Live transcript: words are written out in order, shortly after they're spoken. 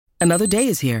Another day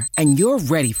is here, and you're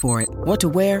ready for it. What to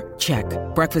wear? Check.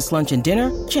 Breakfast, lunch, and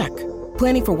dinner? Check.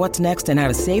 Planning for what's next and how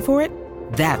to save for it?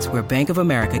 That's where Bank of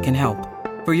America can help.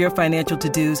 For your financial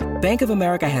to-dos, Bank of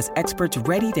America has experts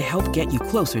ready to help get you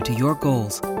closer to your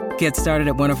goals. Get started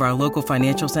at one of our local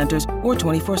financial centers or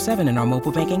 24/7 in our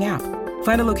mobile banking app.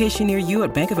 Find a location near you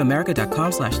at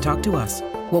bankofamerica.com/talktous.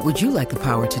 What would you like the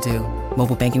power to do?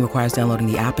 Mobile banking requires downloading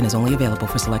the app and is only available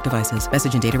for select devices.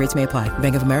 Message and data rates may apply.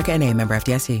 Bank of America N.A., member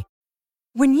FDIC.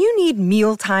 When you need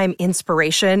mealtime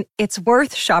inspiration, it's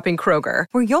worth shopping Kroger,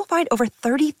 where you'll find over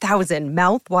 30,000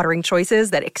 mouth-watering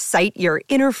choices that excite your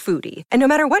inner foodie. And no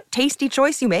matter what tasty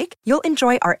choice you make, you'll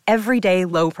enjoy our everyday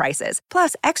low prices,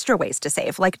 plus extra ways to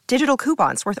save, like digital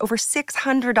coupons worth over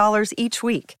 $600 each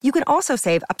week. You can also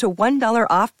save up to $1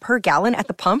 off per gallon at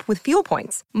the pump with fuel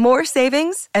points. More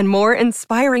savings and more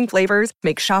inspiring flavors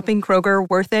make shopping Kroger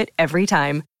worth it every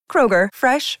time. Kroger,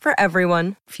 fresh for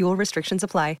everyone. Fuel restrictions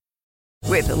apply.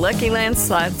 With the Lucky Land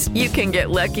Slots, you can get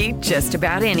lucky just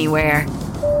about anywhere.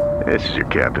 This is your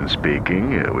captain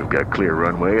speaking. We've got clear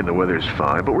runway and the weather's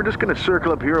fine, but we're just going to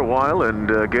circle up here a while and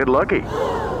get lucky.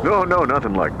 No,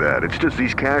 nothing like that. It's just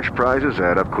these cash prizes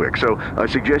add up quick. So I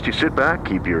suggest you sit back,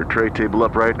 keep your tray table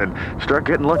upright, and start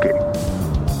getting lucky.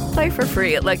 Play for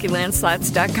free at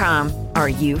LuckyLandSlots.com. Are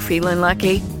you feeling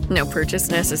lucky? No purchase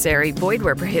necessary. Void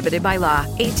where prohibited by law.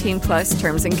 18 plus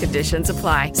terms and conditions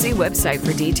apply. See website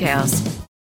for details.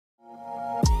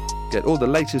 Get all the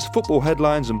latest football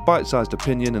headlines and bite-sized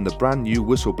opinion in the brand new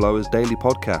Whistleblowers Daily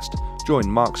podcast. Join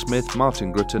Mark Smith,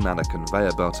 Martin Gritton and a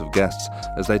conveyor belt of guests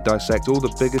as they dissect all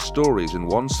the biggest stories in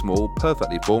one small,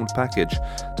 perfectly formed package.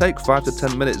 Take 5 to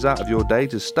 10 minutes out of your day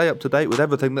to stay up to date with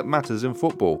everything that matters in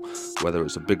football. Whether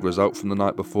it's a big result from the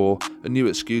night before, a new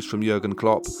excuse from Jurgen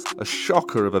Klopp, a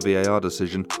shocker of a VAR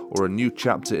decision, or a new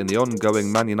chapter in the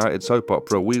ongoing Man United soap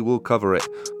opera, we will cover it.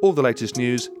 All the latest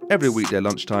news, every weekday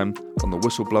lunchtime on the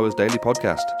Whistleblowers Daily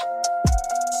podcast.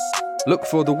 Look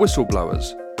for The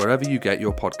Whistleblowers wherever you get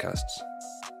your podcasts.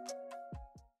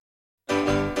 Glory,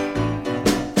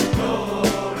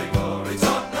 glory,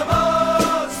 Tottenham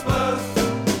Hotspur.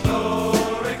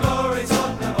 Glory, glory,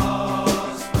 Tottenham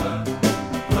Hotspur.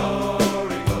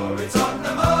 Glory, glory,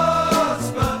 Tottenham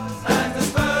Hotspur. And the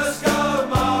Spurs go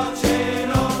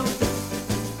marching on.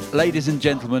 Ladies and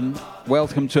gentlemen,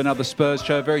 welcome to another Spurs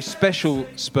show, a very special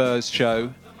Spurs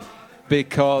show,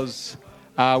 because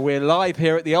we're live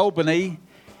here at the Albany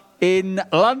in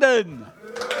London.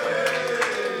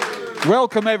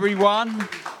 Welcome, everyone.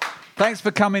 Thanks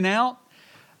for coming out.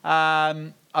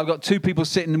 I've got two people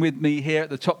sitting with me here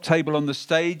at the top table on the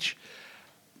stage.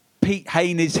 Pete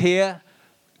Hayne is here,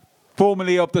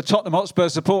 formerly of the Tottenham Hotspur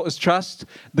Supporters Trust,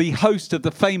 the host of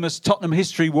the famous Tottenham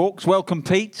History Walks. Welcome,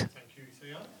 Pete. Thank you,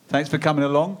 Theo. Thanks for coming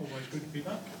along. Always good to be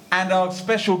back. And our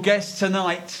special guest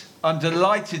tonight, I'm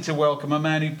delighted to welcome a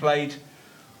man who played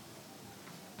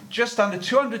just under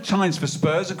 200 times for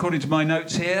Spurs, according to my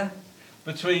notes here,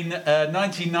 between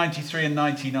 1993 and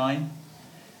 99,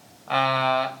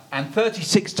 and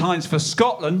 36 times for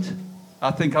Scotland,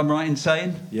 I think I'm right in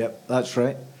saying. Yep, that's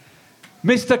right.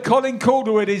 Mr. Colin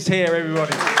Calderwood is here,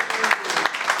 everybody.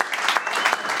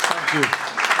 Thank you.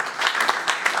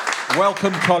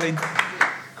 Welcome, Colin.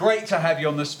 Great to have you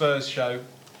on the Spurs show.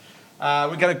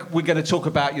 We're going to talk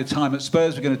about your time at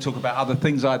Spurs. We're going to talk about other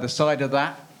things either side of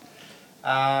that.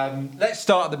 Let's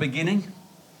start at the beginning.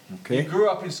 Okay. You grew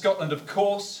up in Scotland, of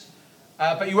course,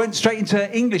 but you went straight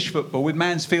into English football with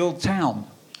Mansfield Town.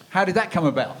 How did that come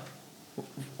about?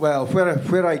 Well,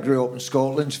 where I grew up in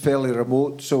Scotland's fairly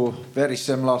remote, so very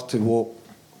similar to what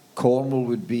Cornwall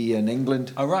would be in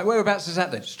England. Oh, right. Whereabouts is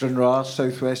that then? Stranraer,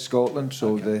 southwest Scotland.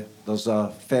 So Okay. there's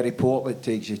a ferry port that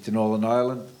takes you to Northern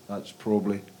Ireland. That's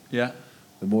probably Yeah.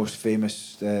 the most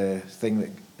famous thing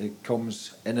that it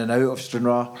comes in and out of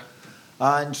Stranraer.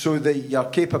 And so your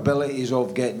capabilities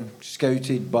of getting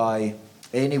scouted by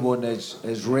anyone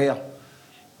is rare.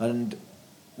 And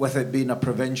with it being a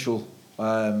provincial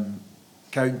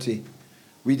county,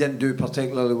 we didn't do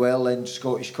particularly well in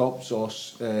Scottish Cups or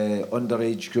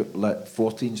underage group, like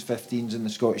 14s, 15s in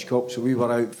the Scottish Cup, so we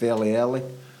were out fairly early.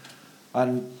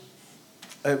 And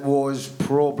it was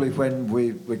probably when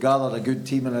we gathered a good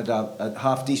team and had a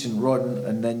half-decent run,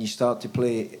 and then you start to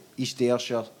play East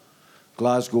Ayrshire,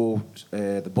 Glasgow,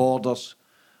 the Borders,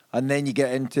 and then you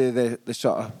get into the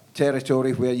sort of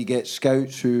territory where you get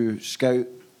scouts who scout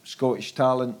Scottish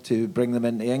talent to bring them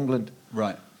into England.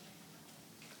 Right.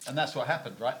 And that's what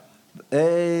happened, right?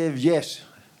 Yes.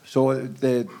 So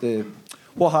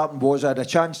what happened was I had a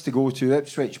chance to go to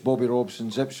Ipswich, Bobby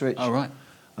Robson's Ipswich. Oh, right.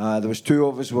 There was two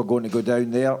of us who were going to go down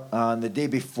there, and the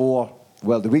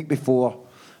week before,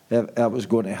 that was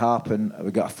going to happen.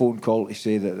 We got a phone call to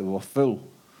say that they were full.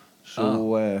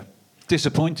 So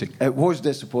disappointing. It was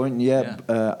disappointing, yeah.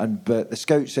 But the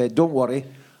scout said, "Don't worry,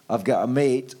 I've got a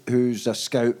mate who's a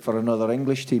scout for another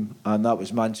English team," and that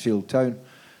was Mansfield Town.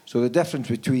 So the difference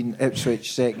between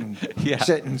Ipswich sitting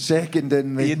second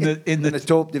in the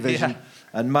top division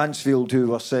and Mansfield, who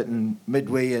were sitting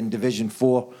midway in Division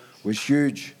 4, was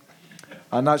huge.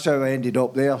 And that's how I ended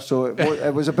up there. So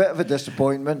it was a bit of a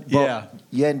disappointment, but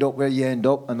you end up where you end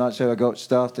up, and that's how I got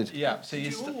started. Yeah. So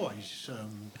Did you always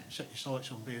set your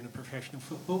sights on being a professional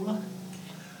footballer?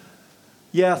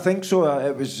 Yeah, I think so.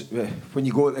 It was when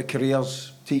you go to the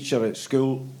careers teacher at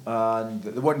school, and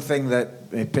the one thing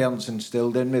that my parents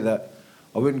instilled in me that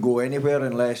I wouldn't go anywhere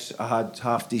unless I had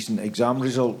half decent exam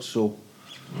results. So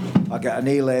I got an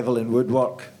A level in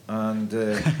woodwork, and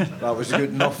that was good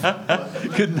enough.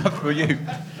 Good enough for you.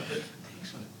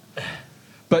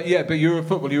 But you're a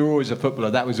footballer. You were always a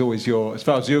footballer. That was always as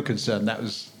far as you're concerned, that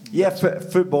was. Yeah,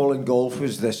 football and golf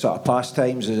was the sort of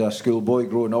pastimes as a schoolboy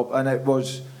growing up, and it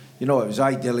was. It was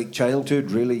idyllic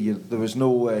childhood, really. There was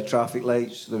no traffic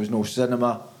lights, there was no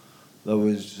cinema, there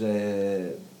was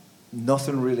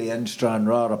nothing really in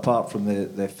Stranraer apart from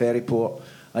the ferry port.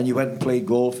 And you went and played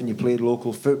golf and you played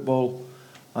local football.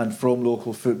 And from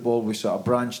local football, we sort of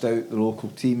branched out the local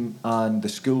team and the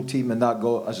school team. And that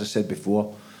got, as I said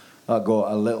before, that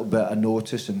got a little bit of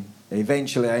notice. And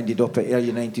eventually I ended up at Ayr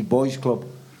United Boys Club.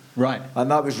 Right.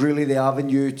 And that was really the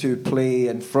avenue to play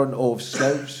in front of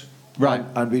scouts. Right.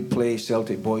 And we'd play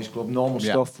Celtic Boys Club, normal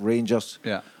stuff, Rangers,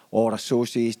 or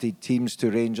associated teams to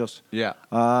Rangers. Yeah.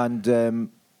 And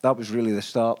that was really the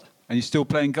start. And you still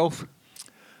playing golf?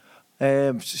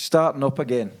 Starting up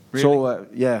again. Really? So,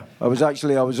 I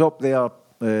was up there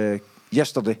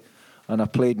yesterday, and I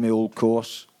played my old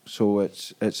course. So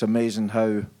it's amazing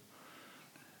how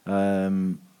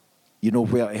you know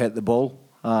where to hit the ball.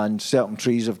 And certain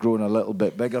trees have grown a little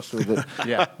bit bigger, so that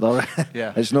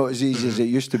it's not as easy as it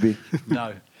used to be.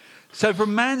 No. So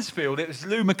from Mansfield, it was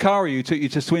Lou Macari who took you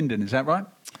to Swindon, is that right?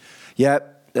 Yeah,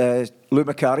 Lou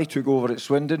Macari took over at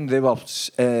Swindon. They were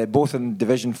both in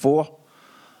Division 4,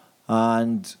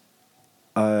 and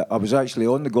I was actually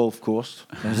on the golf course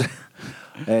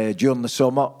during the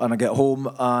summer, and I get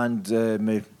home, and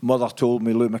my mother told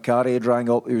me Lou Macari had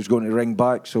rang up. He was going to ring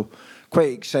back, so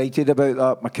quite excited about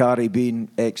that. Macari being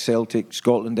ex-Celtic,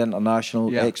 Scotland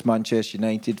International, ex-Manchester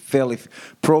United,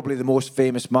 probably the most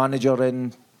famous manager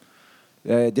in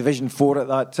Division 4 at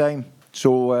that time.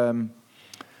 So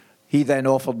he then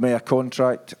offered me a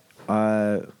contract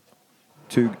to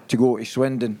go to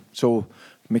Swindon. So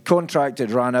my contract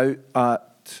had ran out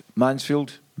at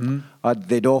Mansfield.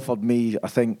 They'd offered me, I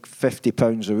think,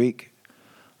 £50 a week.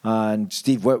 And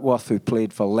Steve Whitworth, who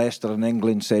played for Leicester in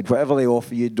England, said, "Whatever they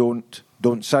offer you, don't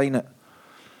sign it."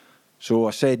 So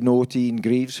I said no to Ian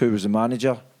Greaves, who was the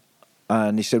manager,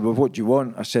 and he said, "Well, what do you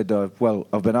want?" I said, "Well,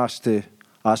 I've been asked for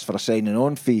a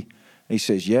signing-on fee." He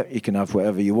says, "Yeah, you can have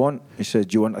whatever you want." He said,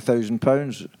 "Do you want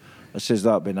 £1,000?" I says,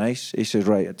 "That'd be nice." He says,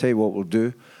 "Right, I'll tell you what we'll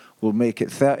do. We'll make it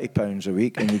 £30 a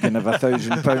week, and you can have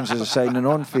 £1,000 as a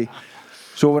signing-on fee."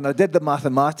 So when I did the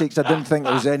mathematics, I didn't think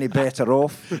I was any better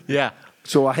off. Yeah.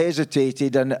 So I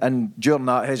hesitated, and during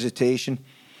that hesitation,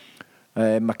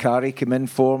 Macari came in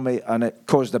for me, and it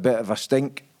caused a bit of a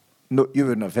stink. No, you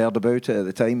wouldn't have heard about it at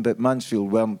the time, but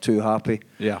Mansfield weren't too happy.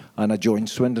 Yeah. And I joined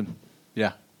Swindon.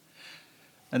 Yeah.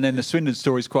 And then the Swindon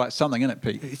story is quite something, isn't it,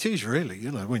 Pete? It is really,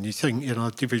 when you think,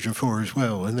 Division 4 as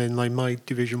well, and then they made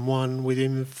Division 1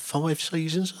 within 5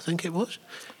 seasons, I think it was.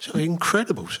 So an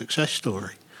incredible success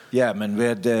story. Yeah, I mean, we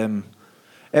had...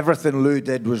 everything Lou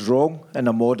did was wrong in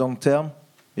a modern term.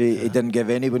 He didn't give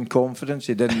anyone confidence.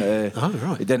 He didn't.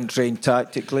 He didn't train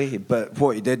tactically. But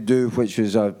what he did do, which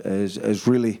is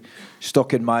really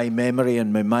stuck in my memory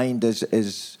and my mind,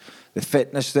 is the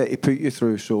fitness that he put you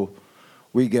through. So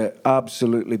we get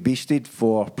absolutely beasted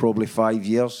for probably 5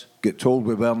 years. Get told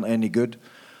we weren't any good,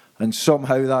 and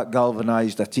somehow that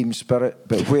galvanised a team spirit.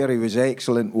 But where he was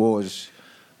excellent was.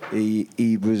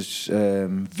 He was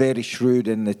very shrewd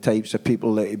in the types of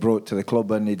people that he brought to the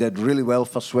club, and he did really well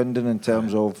for Swindon in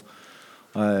terms of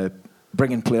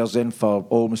bringing players in for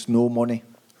almost no money,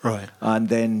 right? And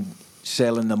then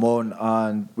selling them on,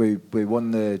 and we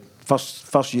won the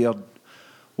first year,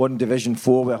 won Division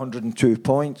 4 with 102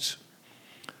 points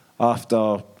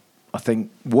after I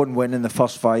think one win in the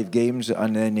first 5 games,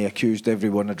 and then he accused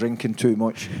everyone of drinking too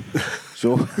much,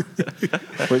 so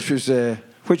which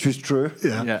was true.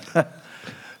 Yeah.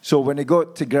 So when he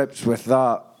got to grips with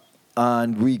that,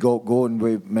 and we got going,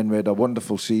 we had a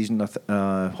wonderful season.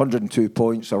 102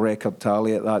 points, a record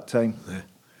tally at that time. Yeah.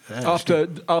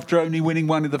 After only winning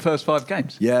one of the first 5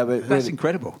 games. Yeah, that's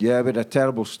incredible. Yeah, we had a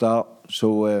terrible start.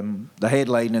 So the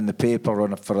headline in the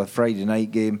paper for a Friday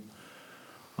night game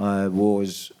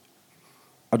was,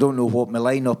 I don't know what my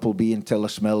lineup will be until I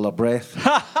smell their breath.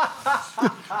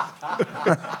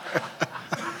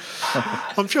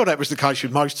 I'm sure that was the case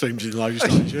with most teams in those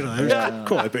days. There was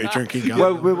quite a bit of drinking going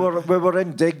on. Well, we were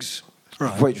in Diggs,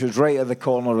 which was right at the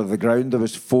corner of the ground. There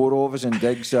was 4 of us in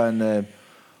Diggs, and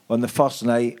on the first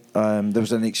night, there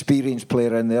was an experienced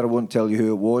player in there. I won't tell you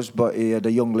who it was, but he had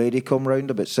a young lady come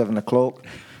round about 7 o'clock.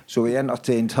 So he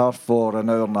entertained her for an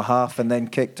hour and a half and then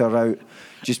kicked her out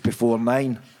just before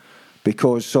 9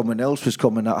 because someone else was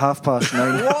coming at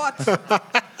 9:30. What?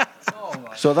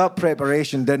 So that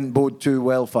preparation didn't bode too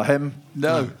well for him.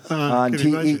 No. And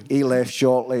he left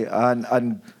shortly.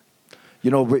 And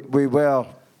you know, we were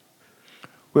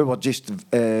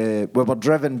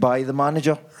driven by the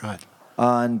manager. Right.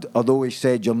 And although he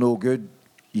said you're no good,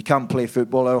 you can't play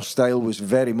football, our style was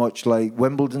very much like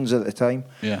Wimbledon's at the time.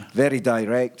 Yeah. Very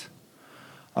direct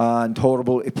and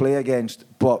horrible to play against.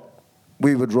 But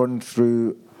we would run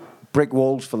through brick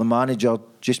walls for the manager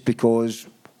just because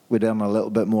we'd earn a little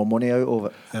bit more money out of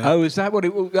it. Oh, is that what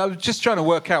it was? I was just trying to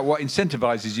work out what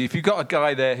incentivises you. If you've got a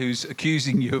guy there who's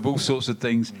accusing you of all sorts of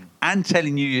things and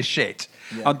telling you you're shit,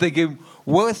 I'm thinking,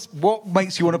 what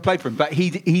makes you want to play for him? But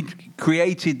he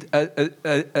created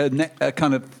a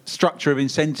kind of structure of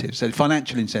incentives, so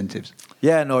financial incentives.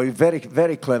 Yeah, no, very,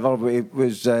 very clever. It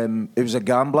was a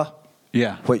gambler,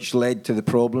 which led to the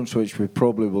problems, which we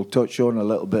probably will touch on a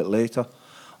little bit later.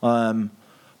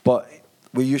 But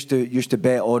we used to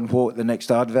bet on what the next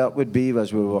advert would be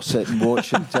as we were sitting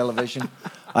watching television,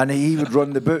 and he would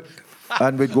run the book,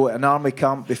 and we'd go to an army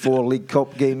camp before League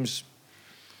Cup games,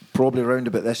 probably around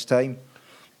about this time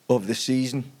of the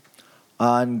season,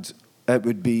 and it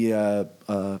would be a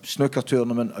snooker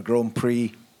tournament, a Grand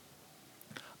Prix,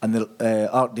 and the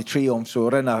Arc de Triomphe. So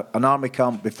we're in an army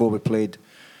camp before we played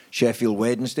Sheffield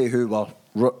Wednesday, who were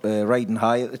riding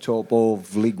high at the top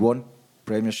of League One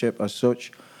Premiership as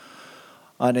such.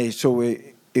 And so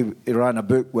he ran a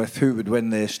book with who would win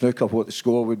the snooker, what the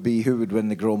score would be, who would win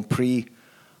the Grand Prix,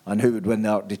 and who would win the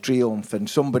Arc de Triomphe. And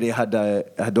somebody had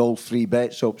all 3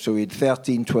 bets up, so he had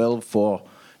 13-12 for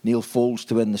Neil Foulds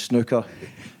to win the snooker.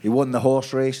 He won the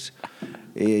horse race.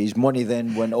 His money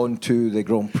then went on to the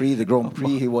Grand Prix. The Grand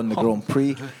Prix, he won the Grand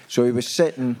Prix. So he was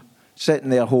sitting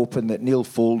there hoping that Neil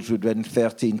Foulds would win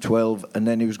 13-12, and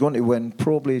then he was going to win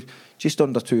probably just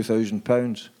under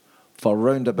 £2,000 for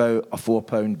round about a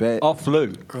 £4 bet. Off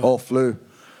Lou. Off Lou.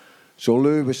 So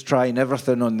Lou was trying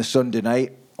everything on the Sunday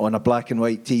night on a black and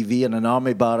white TV in an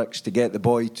army barracks to get the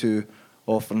boy to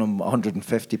offer him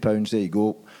 £150. There you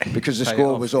go. Because the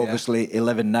score was obviously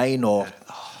 11-9 or...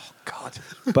 Oh, God.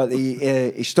 But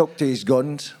he stuck to his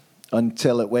guns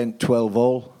until it went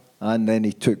 12-all. And then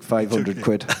he took 500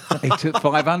 quid. He took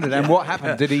 500. And what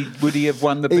happened? Would he have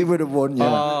won the big... He would have won, yeah.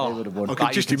 Oh. He would have won. I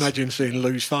could just imagine seeing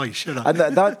Lou's face, you know. And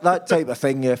that type of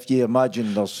thing, if you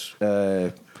imagine there's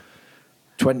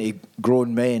 20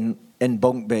 grown men in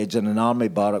bunk beds in an army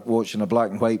barrack watching a black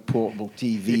and white portable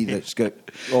TV that's got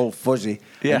all fuzzy,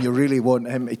 and you really want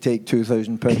him to take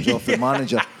 £2,000 off the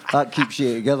manager, that keeps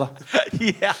you together.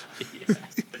 Yeah.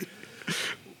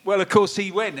 Well, of course,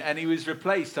 he went, and he was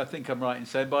replaced, I think I'm right in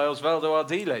saying, by Osvaldo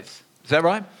Ardiles. Is that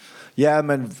right? Yeah, I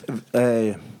mean,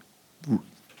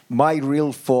 my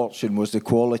real fortune was the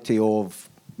quality of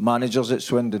managers at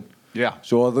Swindon. Yeah.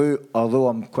 So although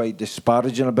I'm quite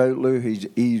disparaging about Lou,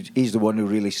 he's the one who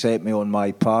really set me on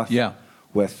my path. Yeah.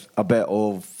 With a bit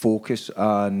of focus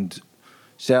and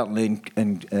certainly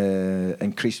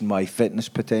increasing my fitness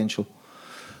potential.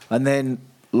 And then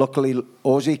luckily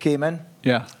Ozzy came in.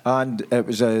 Yeah. And it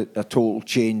was a total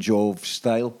change of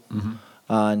style. Mm-hmm.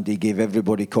 And he gave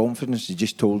everybody confidence. He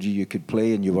just told you could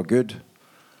play and you were good.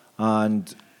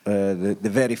 And the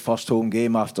very first home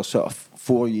game after sort of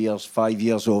 5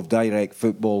 years of direct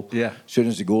football, as soon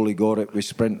as the goalie got it, we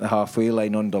sprint the halfway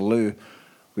line under Lou.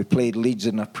 We played Leeds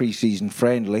in a pre-season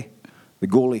friendly. The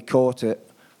goalie caught it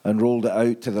and rolled it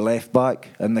out to the left back.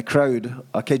 And the crowd,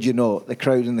 I kid you not, the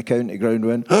crowd in the county ground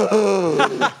went,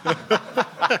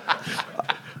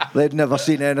 they'd never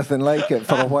seen anything like it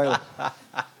for a while.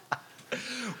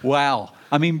 Wow.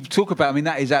 I mean,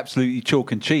 that is absolutely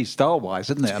chalk and cheese style-wise,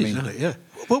 isn't it? Isn't it? Yeah.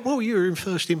 What were your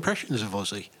first impressions of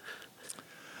Ozzy?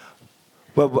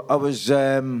 Well, I was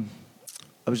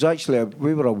actually,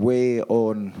 we were away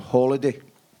on holiday,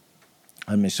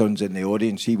 and my son's in the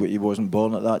audience. He wasn't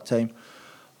born at that time.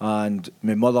 And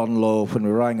my mother-in-law, when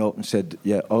we rang up and said,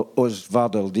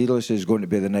 Osvaldo Ardiles is going to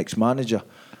be the next manager.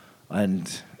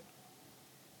 And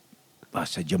I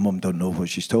said, your mum don't know what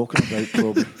she's talking about,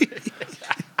 probably.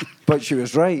 But she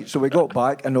was right. So we got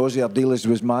back, and Ozzy Ardiles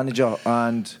was manager,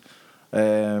 and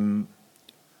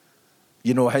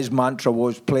his mantra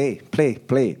was play.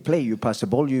 You pass the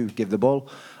ball, you give the ball.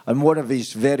 And one of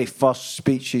his very first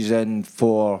speeches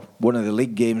for one of the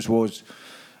league games was,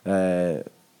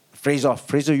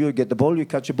 Fraser, you get the ball, you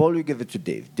catch the ball, you give it to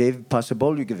Dave. Dave, pass the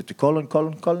ball, you give it to Colin.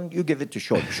 Colin, you give it to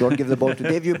Sean. Sean, give the ball to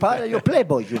Dave. You play,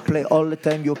 boys. You play all the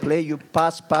time. You play, you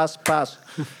pass.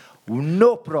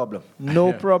 No problem.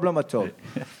 No problem at all.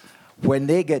 When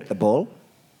they get the ball,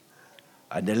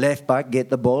 and the left back get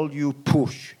the ball, you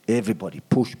push. Everybody,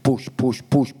 push.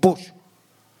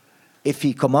 If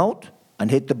he come out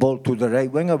and hit the ball to the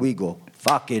right winger, we go,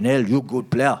 fucking hell, you good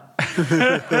player.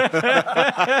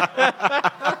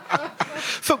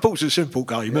 Football's a simple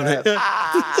game, isn't it?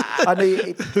 And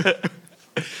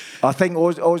I think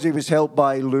Ozzy was helped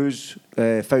by Lou's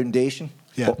foundation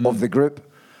of the group,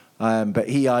 but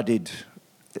he added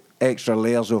extra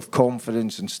layers of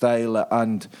confidence and style,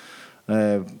 and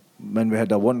when we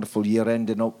had a wonderful year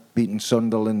ending up beating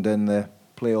Sunderland in the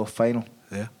playoff final.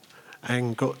 Yeah,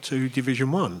 and got to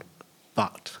Division 1,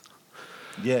 but...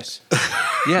 Yes.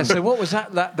 Yeah, so what was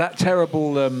that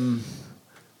terrible,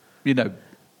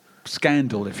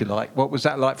 scandal, if you like? What was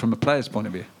that like from a player's point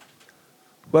of view?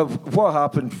 Well, what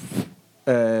happened,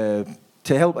 to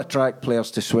help attract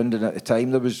players to Swindon at the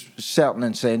time, there was certain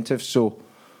incentives. So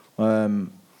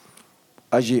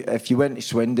if you went to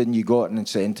Swindon, you got an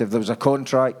incentive. There was a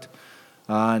contract,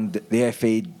 and the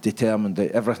FA determined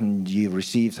that everything you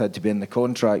received had to be in the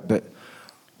contract. But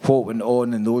what went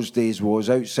on in those days was,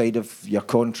 outside of your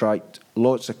contract,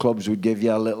 lots of clubs would give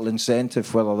you a little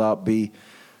incentive, whether that be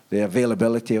the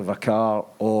availability of a car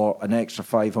or an extra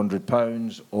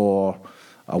 £500 or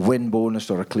a win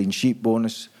bonus or a clean sheet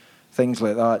bonus, things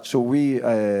like that. So we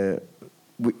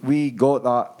got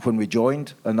that when we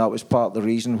joined, and that was part of the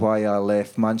reason why I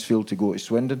left Mansfield to go to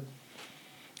Swindon.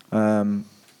 And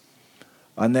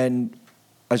then,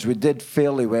 as we did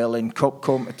fairly well in cup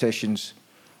competitions,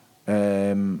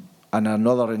 and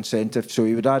another incentive, so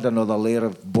he would add another layer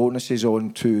of bonuses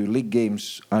on to league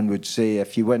games, and would say,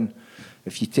 if you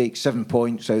take 7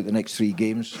 points out the next 3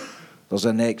 games, there's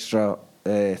an extra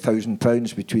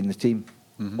 £1,000 between the team,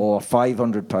 or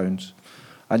 £500.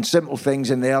 And simple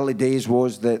things in the early days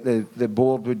was that the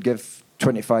board would give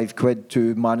 25 quid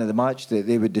to man of the match, that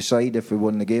they would decide if we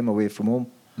won the game away from home.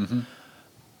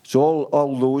 So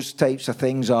all those types of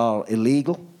things are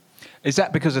illegal. Is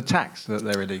that because of tax that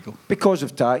they're illegal? Because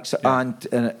of tax, and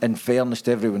in fairness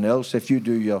to everyone else, if you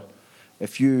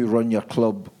run your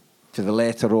club to the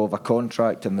letter of a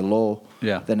contract and the law,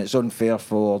 then it's unfair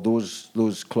for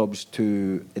those clubs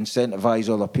to incentivise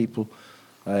other people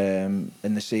in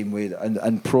the same way.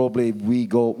 And probably we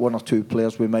got 1 or 2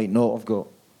 players we might not have got.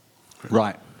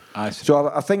 Right. I see.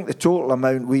 So I think the total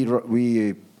amount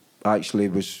we actually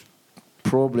was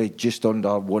probably just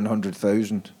under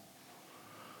 100,000.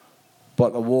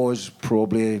 But there was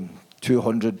probably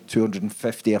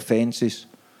 250 offences.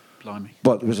 Blimey.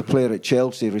 But there was a player at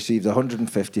Chelsea who received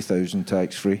 150,000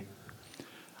 tax-free.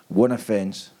 1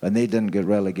 offence, and they didn't get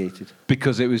relegated.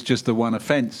 Because it was just the 1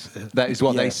 offence. That is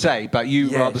what they say, but you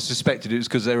rather suspected it was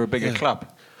because they were a bigger club.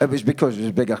 It was because it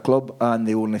was a bigger club, and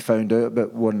they only found out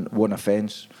about one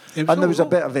offence. And there was a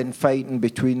bit of infighting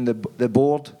between the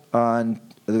board, and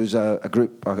there was a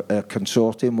group, a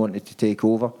consortium wanted to take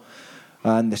over,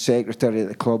 and the secretary at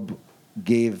the club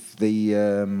gave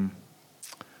the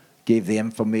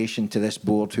information to this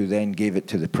board, who then gave it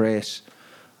to the press.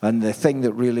 And the thing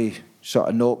that really sort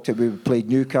of knocked it, we played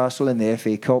Newcastle in the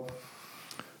FA Cup,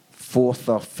 4th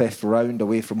or 5th round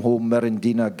away from home.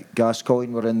 Mirandina,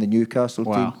 Gascoigne were in the Newcastle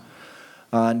team.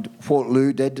 And what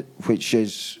Lou did, which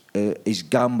is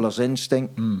gambler's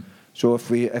instinct. So if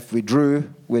we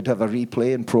drew, we'd have a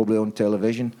replay and probably on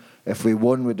television. If we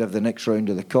won, we'd have the next round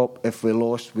of the cup. If we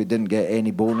lost, we didn't get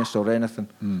any bonus or anything,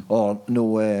 or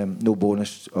no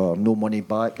bonus or no money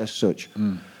back as such.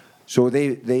 So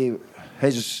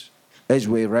his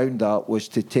way around that was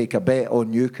to take a bet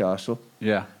on Newcastle,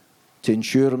 to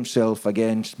insure himself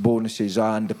against bonuses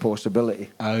and the possibility.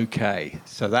 Okay,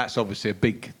 so that's obviously a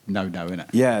big no-no, isn't it?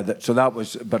 Yeah, so that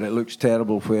was, but it looks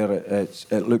terrible where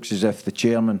it looks as if the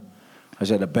chairman has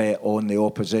had a bet on the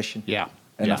opposition.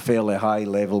 In a fairly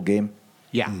high-level game.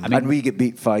 I mean, and we get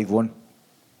beat 5-1.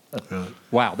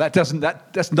 Wow, that doesn't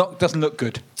look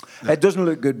good. It doesn't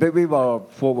look good. But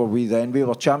what were we then? We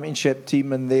were a championship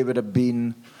team, and they would have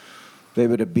been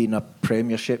a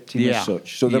premiership team as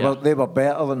such. So they were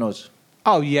better than us.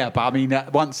 Oh yeah, but I mean,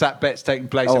 once that bet's taken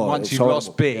place, and once you've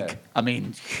lost big, I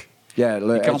mean, you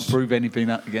can't prove anything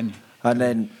again. And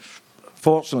then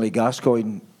Fortunately,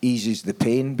 Gascoigne eases the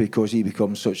pain because he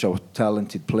becomes such a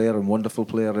talented player and wonderful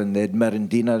player, and they had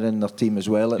Merendina in their team as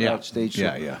well at that stage.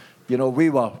 So, you know,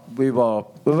 we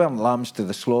weren't lambs to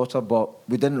the slaughter, but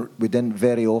we didn't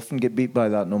very often get beat by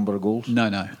that number of goals.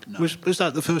 No. Was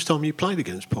that the first time you played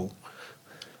against Paul?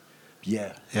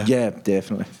 Yeah,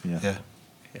 definitely. Yeah.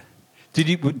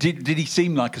 Did he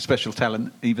seem like a special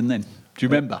talent even then? Do you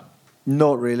remember?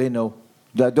 Not really, no.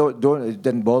 It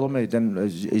didn't bother me.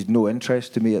 He's no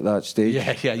interest to me at that stage.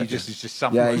 He's just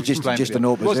something. Yeah, he's just an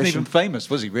opposition. He wasn't even famous,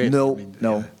 was he? Really? No,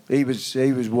 no. He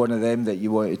was one of them that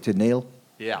you wanted to nail.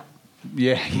 Yeah.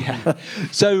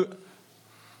 So,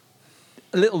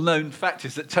 a little known fact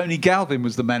is that Tony Galvin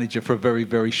was the manager for a very,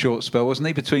 very short spell, wasn't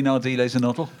he, between Ardiles and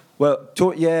Oddle? Well,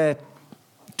 Tony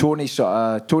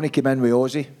came in with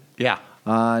Ozzy. Yeah.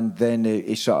 And then he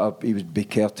was the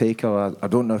caretaker. I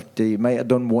don't know if he might have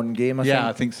done one game.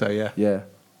 I think so. Yeah. Yeah.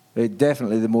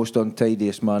 Definitely the most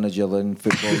untidiest manager in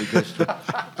football league history.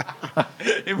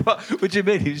 What do you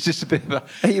mean? He was just a bit of a...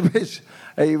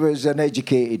 He was an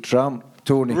educated tramp,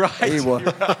 Tony. Right. He was.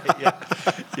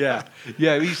 Yeah.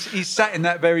 He's sat in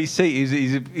that very seat.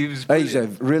 He's a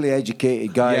really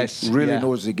educated guy. Yes, really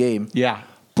knows the game. Yeah.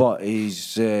 But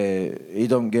he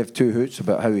don't give two hoots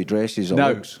about how he dresses or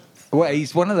looks. Well,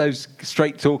 he's one of those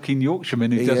straight-talking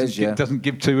Yorkshiremen who doesn't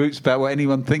give two hoots about what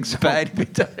anyone thinks about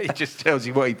anything. He just tells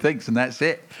you what he thinks, and that's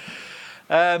it.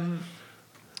 All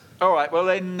right, well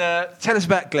then, tell us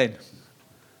about Glenn.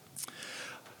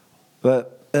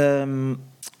 But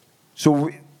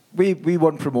so we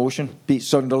won promotion, beat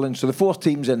Sunderland. So the four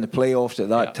teams in the playoffs at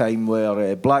that time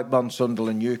were Blackburn,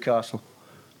 Sunderland, Newcastle,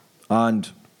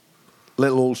 and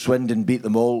little old Swindon beat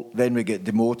them all. Then we get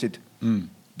demoted.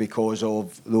 Because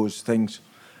of those things.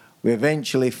 We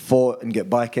eventually fought and get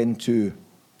back into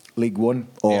League One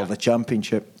or the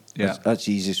Championship. Yeah. That's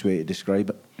the easiest way to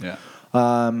describe it. Yeah.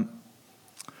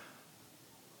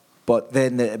 But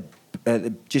then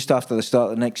just after the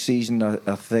start of the next season,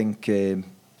 I think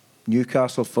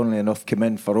Newcastle, funnily enough, came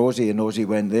in for Ozzy, and Ozzy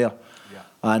went there. Yeah.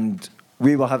 And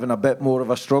we were having a bit more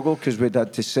of a struggle because we'd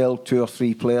had to sell 2 or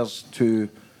 3 players to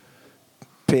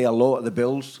pay a lot of the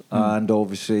bills and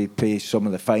obviously pay some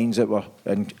of the fines that were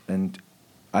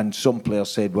and some players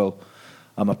said, well,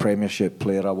 I'm a Premiership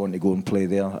player, I want to go and play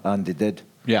there, and they did.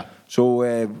 Yeah.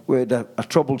 So we had a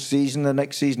troubled season. The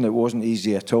next season it wasn't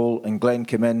easy at all, and Glenn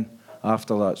came in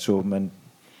after that. So when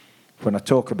I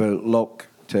talk about luck,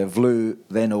 to have Lou,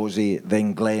 then Ozzy,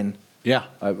 then Glenn, it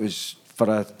was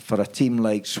for a team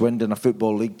like Swindon, a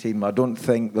football league team. I don't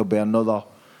think there'll be another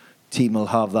team will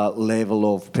have that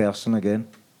level of person again.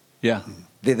 Yeah.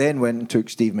 They then went and took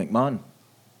Steve McMahon,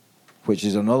 which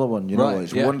is another one. You know,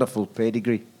 it's wonderful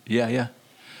pedigree. Yeah.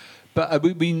 But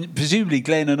presumably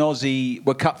Glenn and Ozzy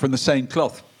were cut from the same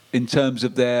cloth in terms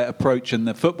of their approach and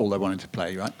the football they wanted to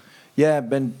play, right? Yeah,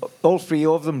 and all 3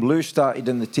 of them. Lou started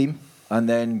in the team and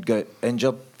then got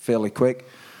injured fairly quick.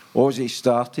 Ozzy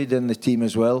started in the team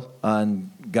as well and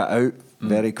got out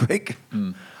very quick.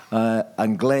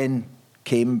 And Glenn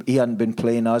came, he hadn't been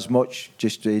playing as much,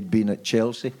 just he'd been at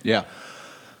Chelsea. Yeah.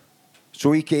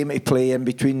 So he came to play in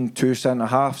between 2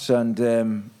 centre-halves, and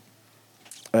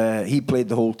he played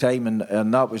the whole time,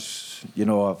 and that was, you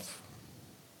know,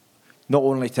 not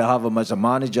only to have him as a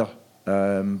manager,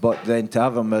 but then to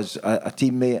have him as a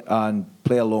teammate and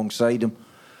play alongside him.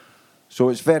 So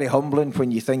it's very humbling when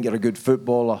you think you're a good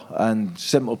footballer and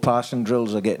simple passing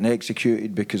drills are getting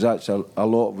executed, because that's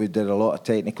we did a lot of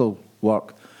technical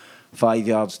work. 5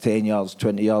 yards, 10 yards,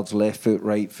 20 yards, left foot,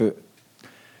 right foot.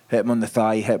 Hit him on the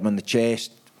thigh, hit him on the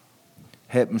chest,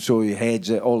 hit him so he heads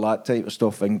it, all that type of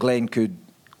stuff. And Glenn could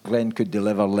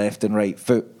deliver left and right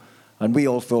foot. And we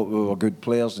all thought we were good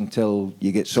players until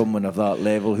you get someone of that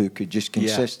level who could just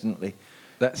consistently...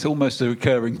 That's almost a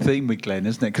recurring theme with Glenn,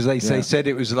 isn't it? Because they said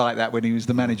it was like that when he was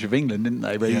the manager of England, didn't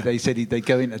they? Where they said they'd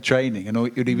go into training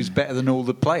and he was better than all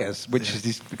the players, which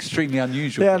is extremely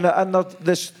unusual. Yeah, and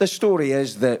the story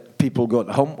is that people got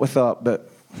the hump with that,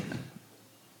 but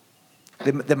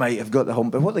they might have got the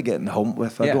hump. But what they getting the hump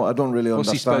with, I don't really understand.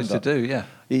 What's he supposed to do? Yeah,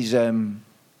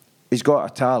 he's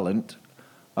got a talent,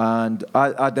 and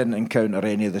I didn't encounter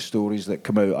any of the stories that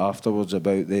come out afterwards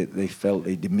about they felt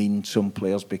he demeaned some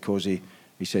players because he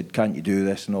said, can't you do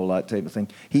this and all that type of thing.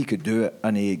 He could do it,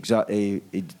 and he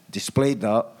displayed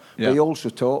that, but he also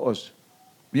taught us.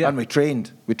 Yeah. And we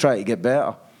trained. We tried to get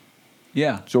better.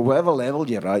 Yeah. So whatever level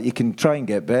you're at, you can try and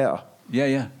get better.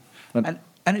 Yeah. And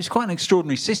it's quite an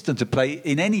extraordinary system to play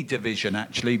in any division,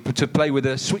 actually, to play with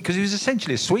a sweep, because he was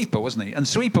essentially a sweeper, wasn't he? And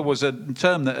sweeper was a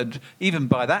term that had, even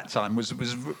by that time, was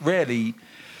rarely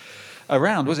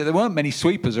around, was it? There weren't many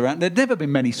sweepers around. There'd never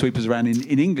been many sweepers around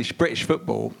in English, British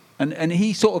football. And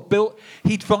he sort of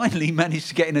he'd finally managed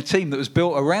to get in a team that was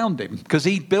built around him because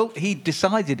he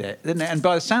decided it, didn't it? And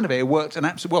by the sound of it, it worked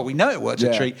well, we know it worked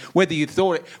a treat, whether you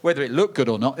thought whether it looked good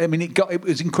or not. I mean, it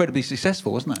was incredibly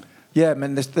successful, wasn't it? Yeah, I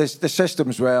mean, the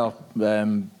systems were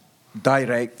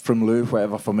direct from Lou,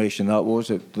 whatever formation that was.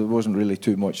 There wasn't really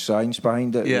too much science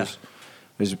behind it. Yeah. It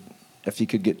was if you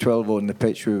could get 12 on the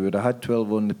pitch, we would have had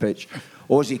 12 on the pitch.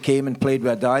 Ozzy came and played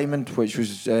with a diamond, which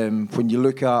was, when you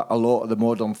look at a lot of the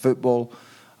modern football,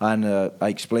 and I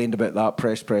explained about that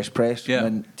press. Yeah.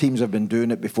 And teams have been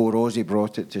doing it before Ozzy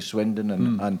brought it to Swindon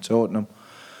and Tottenham.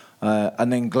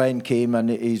 And then Glenn came and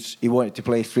he wanted to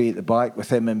play three at the back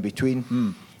with him in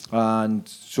between. And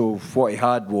so what he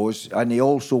had was, and he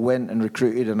also went and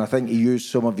recruited, and I think he used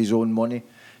some of his own money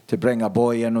to bring a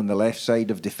boy in on the left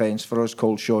side of defence for us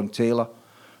called Sean Taylor,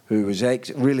 who was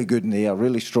really good in the air,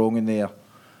 really strong in the air.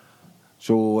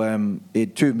 So he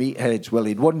had two meatheads. Well, he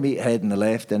had one meathead on the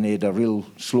left, and he had a real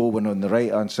slow one on the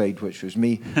right-hand side, which was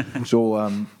me. So,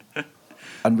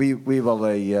 and we were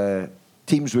the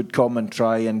teams would come and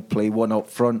try and play one up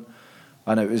front,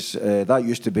 and it was that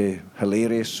used to be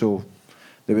hilarious. So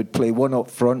they would play one up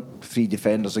front, three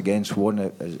defenders against one.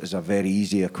 Is a very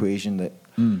easy equation.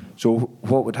 So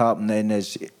what would happen then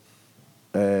is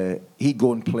he'd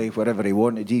go and play wherever he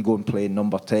wanted. He'd go and play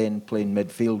number 10, playing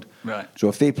midfield. Right. So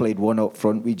if they played one up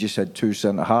front, we just had two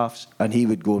centre halves, and he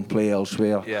would go and play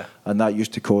elsewhere. Yeah. And that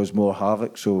used to cause more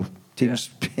havoc. So teams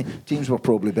were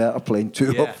probably better playing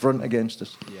two up front against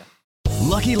us. Yeah.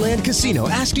 Lucky Land Casino,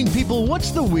 asking people, what's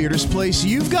the weirdest place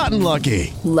you've gotten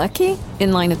lucky? Lucky?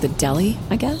 In line at the deli,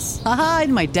 I guess? Aha,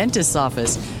 in my dentist's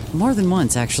office. More than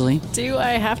once, actually. Do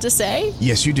I have to say?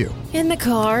 Yes, you do. In the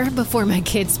car before my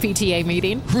kids' PTA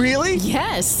meeting. Really?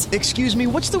 Yes. Excuse me,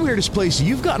 what's the weirdest place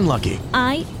you've gotten lucky?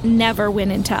 I never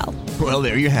win and tell. Well,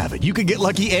 there you have it. You can get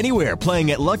lucky anywhere,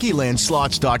 playing at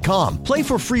LuckyLandSlots.com. Play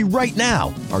for free right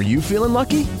now. Are you feeling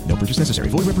lucky? No purchase necessary.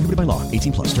 Void where prohibited by law.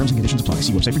 18 plus. Terms and conditions apply.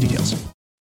 See website for details.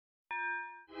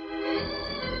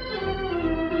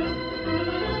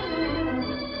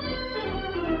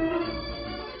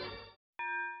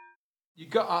 You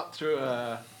got up through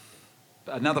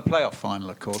another playoff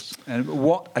final, of course, and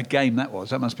what a game that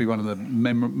was. That must be one of the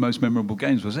most memorable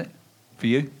games, was it, for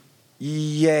you?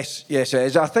 Yes, it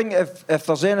is. I think if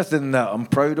there's anything that I'm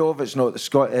proud of, it's not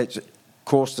it's of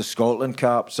course the Scotland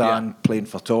caps and playing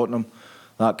for Tottenham.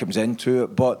 That comes into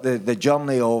it. But the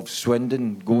journey of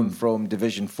Swindon going from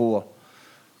Division 4,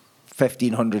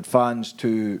 1,500 fans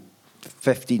to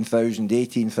 15,000,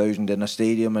 18,000 in a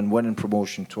stadium and winning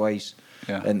promotion twice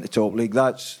in the top league.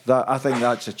 I think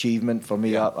that's achievement for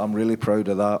me. Yeah. I'm really proud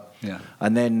of that. Yeah.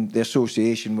 And then the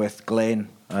association with Glenn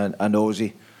and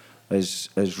Ozzy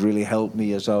has really helped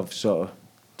me as I've sort of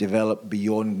developed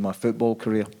beyond my football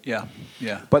career. Yeah.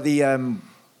 But we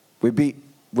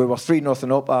were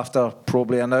 3-0 up after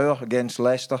probably an hour against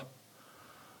Leicester,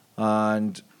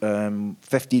 and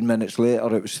 15 minutes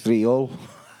later it was 3-3,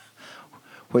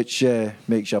 which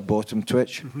makes your bottom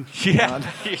twitch.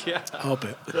 I'll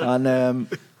bet.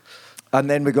 And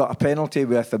then we got a penalty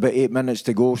with about 8 minutes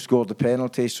to go, scored the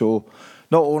penalty. So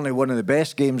not only one of the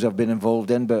best games I've been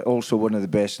involved in, but also one of the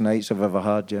best nights I've ever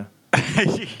had. Yeah.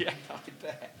 Yeah, I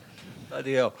bet.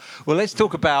 Bloody hell. Well, let's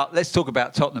talk about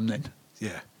Tottenham then.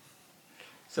 Yeah.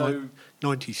 So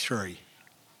 93.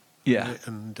 Yeah.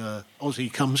 And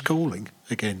Ozzy comes calling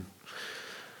again.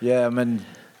 Yeah, I mean,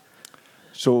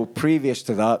 so previous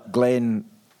to that, Glenn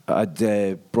had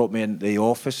brought me into the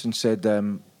office and said,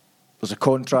 there's a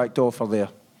contract offer there.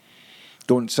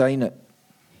 Don't sign it.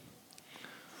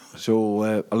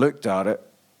 So I looked at it.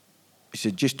 He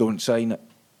said, just don't sign it.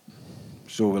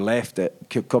 So we left it.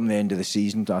 Come the end of the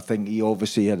season, I think he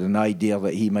obviously had an idea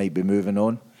that he might be moving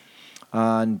on.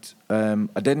 And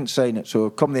I didn't sign it. So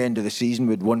come the end of the season,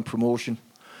 we'd won promotion.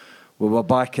 We were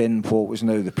back in what was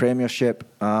now the Premiership,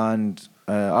 and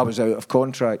I was out of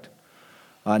contract.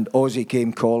 And Ozzy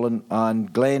came calling,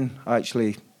 and Glenn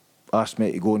actually asked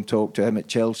me to go and talk to him at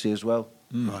Chelsea as well.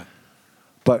 Right.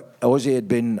 But Ozzy had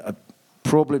been,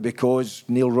 probably because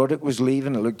Neil Ruddock was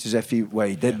leaving, it looked as if he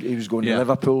was going to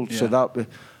Liverpool. Yeah. So that,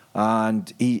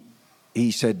 and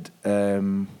he said,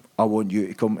 I want you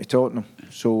to come to Tottenham.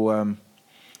 So,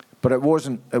 but it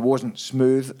wasn't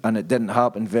smooth, and it didn't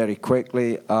happen very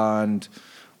quickly. And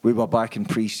we were back in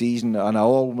pre-season, and I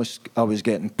was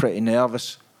getting pretty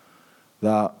nervous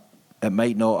that it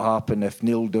might not happen. If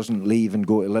Neil doesn't leave and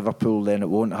go to Liverpool, then it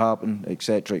won't happen,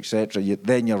 etc., etc.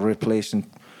 Then you're replacing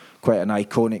quite an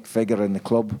iconic figure in the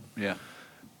club. Yeah.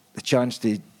 The chance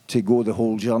to go the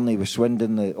whole journey with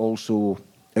Swindon, also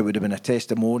it would have been a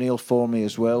testimonial for me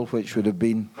as well, which would have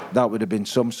been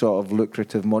some sort of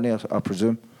lucrative money, I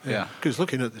presume. Yeah. Because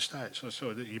looking at the stats, I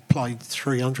saw that you played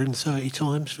 330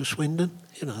 times for Swindon.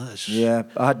 You know, that's... Yeah,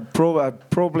 I had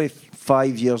probably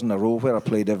 5 years in a row where I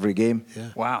played every game. Yeah.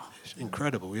 Wow. It's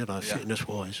incredible, you know,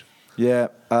 fitness-wise. Yeah.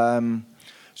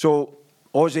 So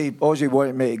Ozzy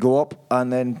wanted me to go up,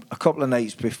 and then a couple of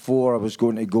nights before I was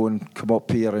going to go and come up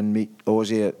here and meet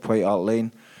Ozzy at White Hart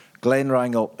Lane, Glenn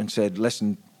rang up and said,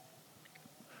 listen,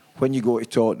 when you go to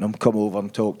Tottenham, come over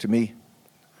and talk to me.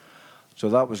 So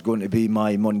that was going to be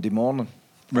my Monday morning.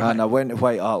 Right. And I went to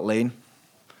White Hart Lane,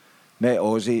 met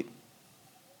Ozzy.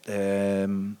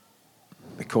 The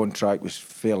contract was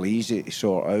fairly easy to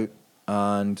sort out,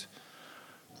 and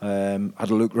had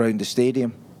a look round the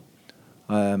stadium.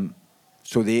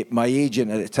 So my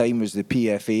agent at the time was the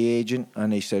PFA agent,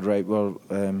 and he said, right, well,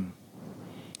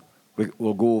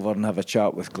 we'll go over and have a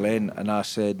chat with Glenn. And I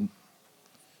said,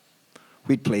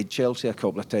 we'd played Chelsea a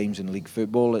couple of times in league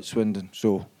football at Swindon,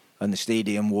 and the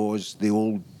stadium was the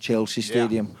old Chelsea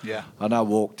stadium. Yeah. And I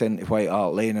walked into White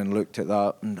Hart Lane and looked at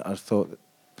that, and I thought,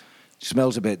 it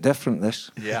smells a bit different, this.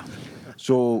 Yeah.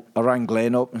 So I rang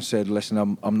Glenn up and said, listen,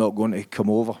 I'm not going to come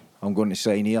over. I'm going to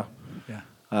sign here. Yeah.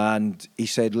 And he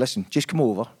said, listen, just come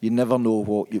over. You never know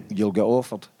what you'll get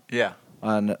offered. Yeah.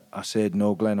 And I said,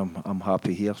 no, Glenn, I'm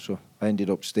happy here. So I ended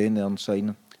up staying there and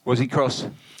signing. Was he cross?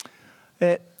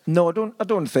 No, I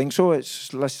don't think so.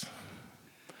 It's less.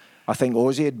 I think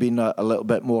Ozzy had been a little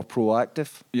bit more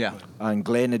proactive. Yeah. And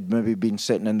Glenn had maybe been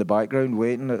sitting in the background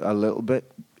waiting a little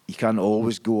bit. You can't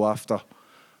always go after.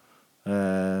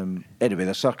 Anyway,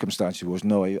 the circumstances was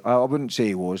no. I wouldn't say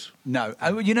he was. No.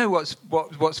 You know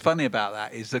what's funny about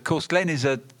that is, of course, Glenn is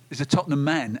a Tottenham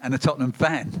man and a Tottenham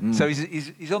fan. So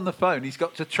he's on the phone. He's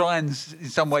got to try and in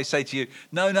some way say to you,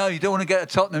 no, you don't want to get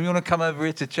to Tottenham. You want to come over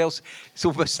here to Chelsea. It's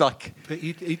almost like. But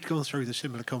he'd gone through the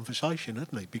similar conversation,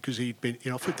 hadn't he? Because he'd been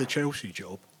offered the Chelsea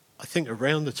job, I think,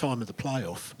 around the time of the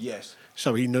playoff. Yes.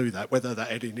 So he knew that. Whether that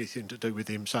had anything to do with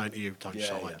him saying to you, don't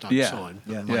sign,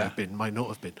 may have been, may not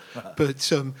have been. But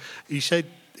he said,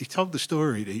 he told the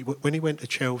story that when he went to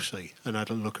Chelsea and had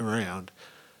a look around,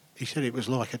 he said it was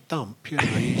like a dump. You know,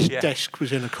 his desk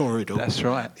was in a corridor. That's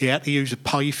right. He had to use a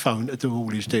payphone to do all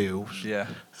his deals. Yeah.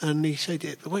 And he said,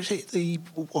 was it the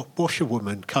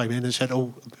washerwoman came in and said,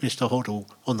 oh, Mr. Hoddle,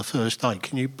 on the first day,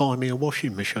 can you buy me a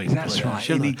washing machine? That's please? right.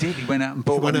 You And know? he did. He went out and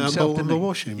bought one himself, a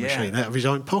washing machine out of his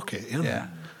own pocket. You know?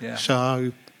 Yeah.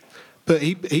 So, but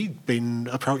he'd been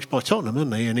approached by Tottenham,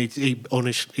 hadn't he? And he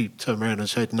honestly turned around and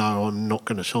said, no, I'm not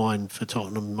going to sign for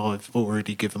Tottenham. I've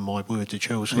already given my word to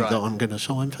Chelsea that I'm going to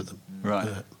sign for them. Right.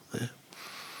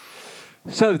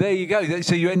 So there you go.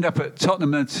 So you end up at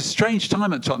Tottenham. It's a strange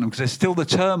time at Tottenham because there's still the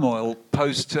turmoil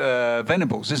post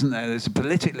Venables, isn't there?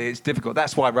 Politically, it's difficult.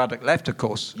 That's why Ruddock left, of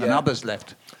course, and others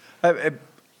left.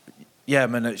 Yeah, I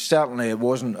mean, it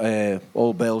wasn't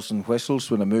all bells and whistles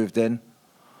when I moved in.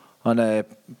 And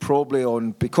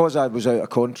probably because I was out of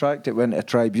contract, it went to a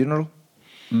tribunal.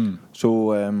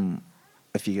 So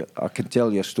I can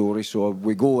tell you a story. So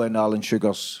we go in Alan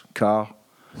Sugar's car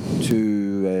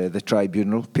to the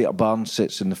tribunal. Peter Barnes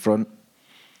sits in the front,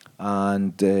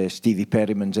 and Stevie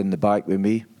Perryman's in the back with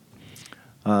me.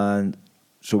 And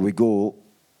so we go,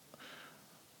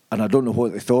 and I don't know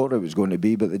what they thought it was going to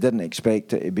be, but they didn't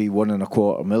expect it to be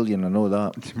 $1.25 million. I know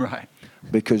that. Right.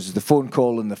 Because the phone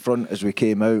call in the front as we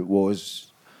came out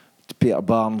was to Peter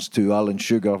Barnes to Alan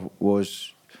Sugar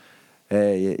was,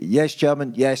 yes,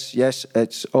 Chairman, yes,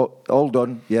 it's all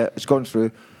done, yeah, it's gone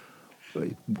through.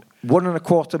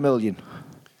 $1.25 million.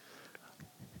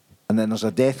 And then there's a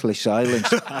deathly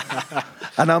silence.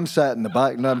 And I'm sat in the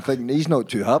back and I'm thinking, he's not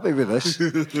too happy with this.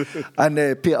 And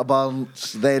Peter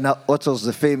Barnes then utters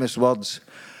the famous words,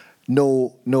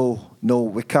 no,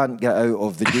 we can't get out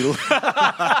of the deal.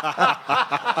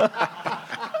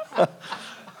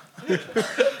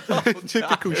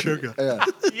 Typical Sugar.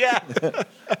 Yeah.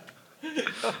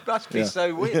 Must be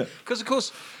so weird. Because, of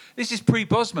course, this is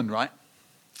pre-Bosman, right?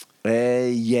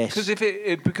 Yes.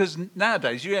 Because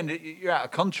nowadays you're out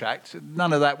of contract,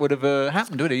 none of that would have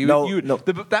happened, would it? No.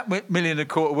 That $1.25 million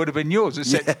would have been yours.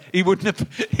 Except he'd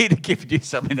have given you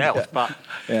something else. But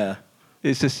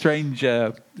it's a strange.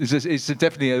 It's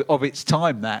definitely of its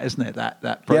time, that, isn't it? That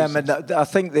process. Yeah, I mean, I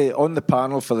think on the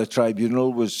panel for the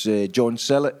tribunal was John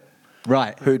Sillett,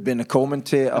 right, who'd been a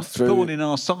commentator through. Thorn in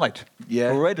our side. Yeah,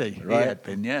 already. Right. He had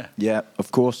been. Yeah. Yeah,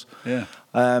 of course. Yeah.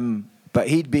 But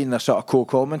he'd been a sort of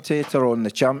co-commentator on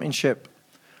the Championship.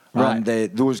 Right.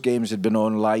 And those games had been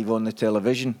on live on the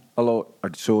television a lot.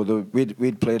 So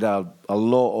we'd played a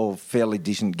lot of fairly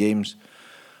decent games.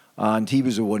 and he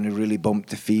was the one who really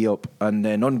bumped the fee up. And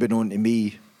then, unbeknown to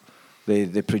me,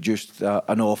 they produced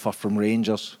an offer from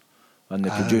Rangers, and they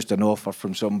produced an offer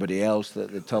from somebody else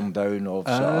that they turned down of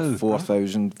sort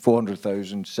of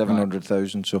 400,000,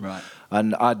 700,000. So,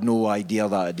 and I had no idea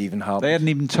that had even happened. They hadn't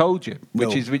even told you,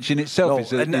 which in itself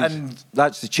is. And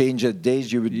that's the change of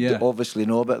days. You would obviously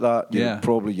know about that.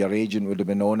 Probably your agent would have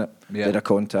been on it. They'd have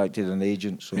contacted an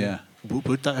agent. So. Yeah.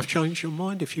 Would that have changed your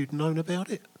mind if you'd known about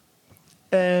it?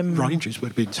 Rangers would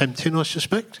have been tempting, I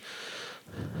suspect.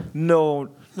 No.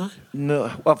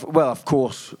 Well, of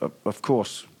course,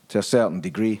 to a certain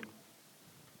degree.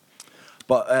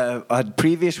 But I had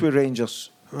previous with Rangers,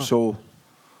 so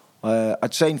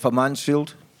I'd signed for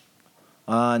Mansfield,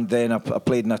 and then I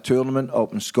played in a tournament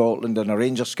up in Scotland, and a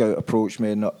Rangers scout approached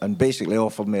me and basically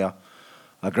offered me a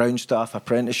ground staff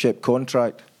apprenticeship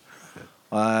contract.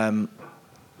 And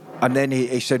then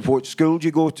he said, "What school do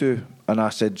you go to?" And I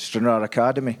said, "Stranraer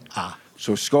Academy."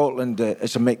 So Scotland,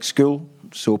 it's a mixed school,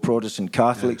 so Protestant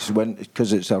Catholics went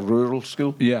because it's a rural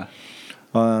school. Yeah.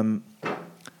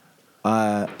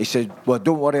 He said, "Well,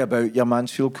 don't worry about your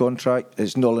Mansfield contract.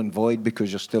 It's null and void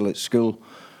because you're still at school."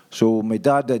 So my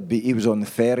dad he was on the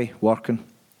ferry working.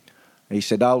 He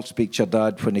said, "I'll speak to your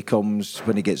dad when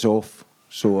he gets off."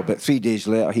 So about 3 days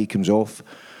later, he comes off,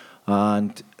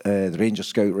 and the Ranger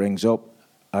scout rings up,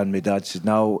 and my dad said,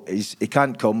 "No, he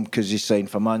can't come because he's signed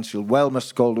for Mansfield." "Well,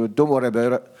 Mr. Calderwood, don't worry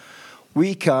about it.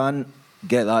 We can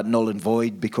get that null and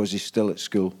void because he's still at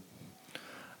school."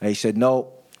 And he said, "No."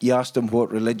 You asked him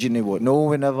what religion he was. "No,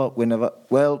 we never.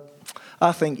 Well,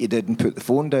 I think he did, and put the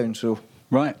phone down. So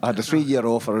I had a 3-year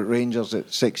offer at Rangers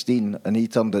at 16, and he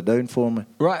turned it down for me.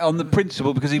 Right, on the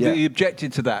principle, because he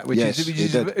objected to that, which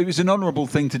it was an honourable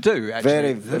thing to do,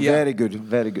 actually. Very good.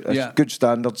 A good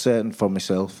standard setting for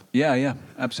myself. Yeah,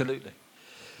 absolutely.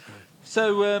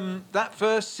 So that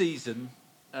first season,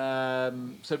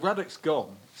 so Ruddock's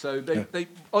gone. So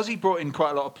Aussie brought in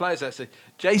quite a lot of players, actually.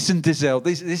 Jason Dizel,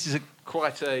 this is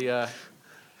quite a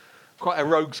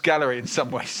rogues gallery in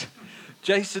some ways.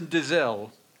 Jason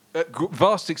Dizel, at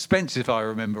vast expense, if I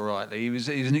remember rightly. He was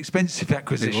an expensive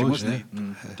acquisition, wasn't he?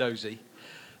 Dozy.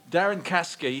 Darren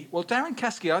Caskey. Well, Darren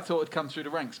Caskey, I thought had come through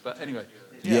the ranks, but anyway.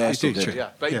 Yeah, he did.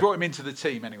 Yeah, but he brought him into the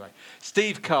team anyway.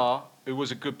 Steve Carr, who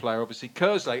was a good player, obviously.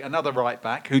 Kerslake, another right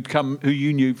back, who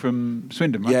you knew from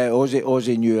Swindon, right? Yeah,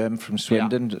 Aussie knew him from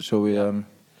Swindon, so we.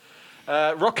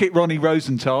 Rocket Ronnie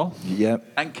Rosenthal. Yeah.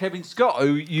 And Kevin Scott,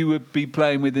 who you would be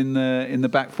playing with in the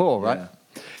back four, right? Yeah.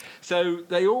 So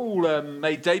they all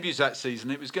made debuts that season.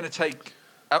 It was going to take.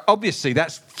 Obviously,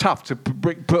 that's tough to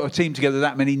put a team together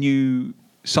that many new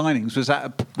signings. Was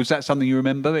that something you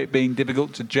remember? It being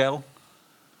difficult to gel.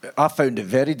 I found it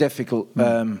very difficult.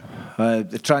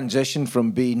 The transition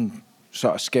from being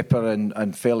sort of skipper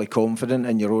and fairly confident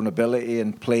in your own ability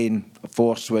and playing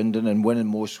for Swindon and winning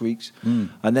most weeks,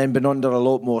 and then being under a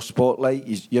lot more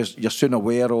spotlight, you're soon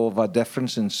aware of a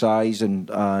difference in size and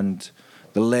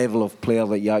the level of player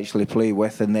that you actually play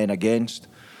with and then against.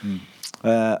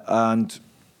 And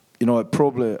you know, it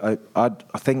probably I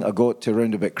think I got to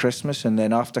around about Christmas, and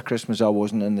then after Christmas I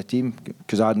wasn't in the team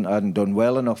because I hadn't done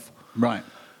well enough. Right.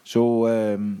 So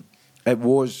it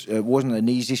wasn't an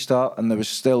easy start, and there was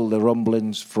still the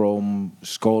rumblings from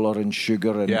Scholar and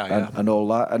Sugar and all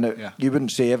that. And you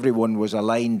wouldn't say everyone was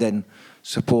aligned in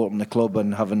supporting the club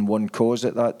and having one cause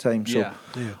at that time. So,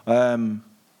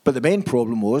 but the main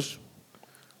problem was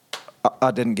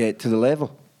I didn't get to the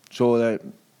level. So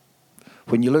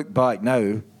when you look back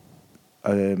now,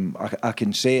 I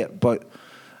can say it, but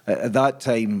at that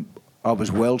time I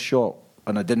was well short.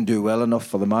 And I didn't do well enough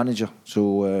for the manager.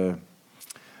 So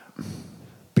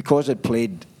because I'd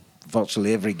played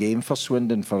virtually every game for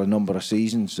Swindon for a number of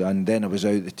seasons, and then I was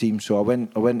out of the team, so I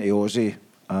went to Aussie,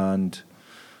 and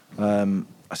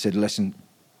I said, "Listen,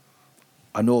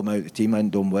 I know I'm out of the team, I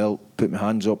ain't done well, put my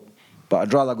hands up, but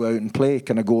I'd rather go out and play.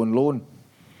 Can I go on loan?"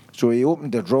 So he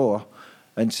opened the drawer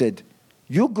and said,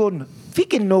 "You're going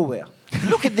freaking nowhere.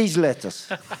 Look at these letters.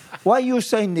 Why you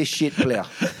sign this shit player?"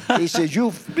 He says,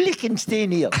 "You can stay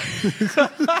in here."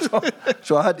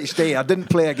 so I had to stay. I didn't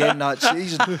play again that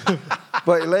season.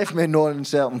 But he left me knowing in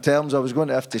certain terms I was going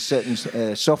to have to sit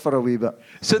and suffer a wee bit.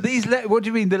 So these what do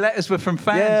you mean? The letters were from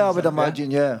fans? Yeah, I would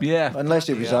imagine, yeah. Unless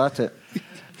he was at it.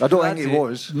 I don't think he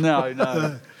was.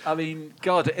 No. I mean,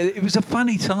 God, it was a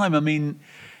funny time. I mean,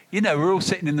 you know, we're all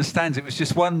sitting in the stands. It was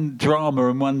just one drama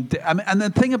and one... and the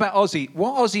thing about Aussie,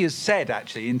 what Aussie has said,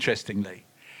 actually, interestingly,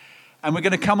 and we're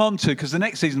going to come on to, because the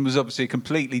next season was obviously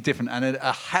completely different and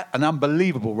an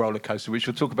unbelievable roller coaster, which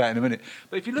we'll talk about in a minute.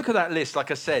 But if you look at that list, like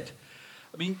I said,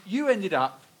 I mean, you ended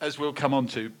up as we'll come on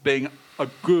to, being a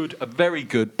very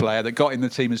good player that got in the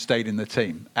team and stayed in the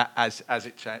team, as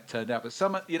it turned out. But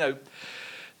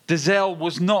Dazelle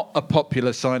was not a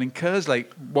popular signing.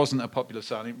 Kerslake wasn't a popular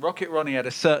signing. Rocket Ronnie had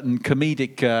a certain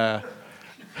comedic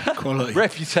quality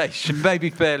reputation,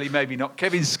 maybe fairly, maybe not.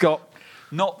 Kevin Scott,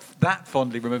 not that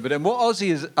fondly remembered. And what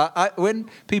Ozzy is, when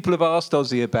people have asked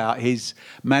Ozzy about his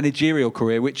managerial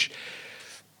career, which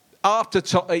after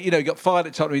he got fired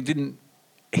at Tottenham,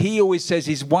 he always says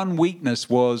his one weakness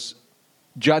was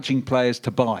judging players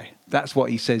to buy. That's what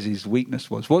he says his weakness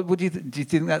was. What do you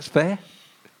think that's fair?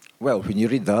 Well, when you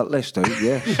read that list out,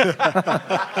 yes.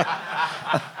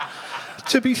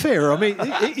 To be fair, I mean,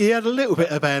 he had a little bit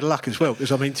of bad luck as well,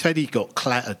 because, I mean, Teddy got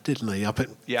clattered, didn't he, up at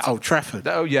Old Trafford?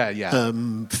 Oh, yeah.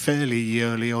 Fairly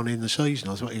early on in the season,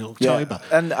 I think in October.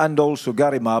 Yeah. And also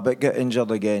Gary Mabbitt got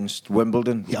injured against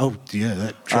Wimbledon. Oh, yeah,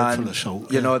 that dreadful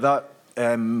assault. You know, that...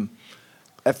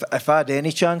 If I had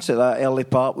any chance at that early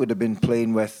part, would have been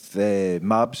playing with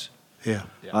Mabs. Yeah.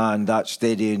 And that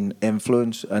steadying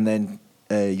influence. And then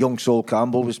young Sol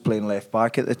Campbell was playing left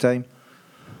back at the time.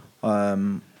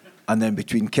 And then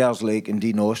between Kerslake and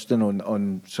Dean Austin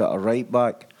on sort of right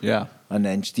back. Yeah. And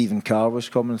then Stephen Carr was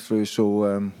coming through.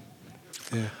 So,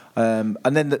 and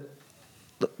then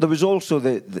there was also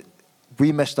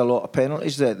we missed a lot of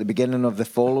penalties there at the beginning of the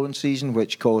following season,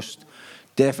 which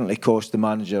definitely cost the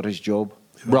manager his job.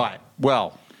 Right.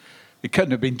 Well, it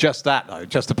couldn't have been just that, though.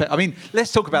 I mean,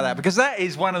 let's talk about that, because that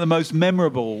is one of the most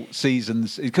memorable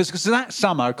seasons. Because that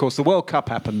summer, of course, the World Cup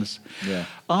happens. Yeah.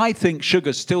 I think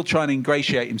Sugar's still trying to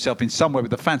ingratiate himself in some way with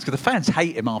the fans, because the fans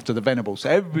hate him after the Venables.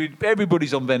 So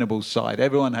everybody's on Venables' side.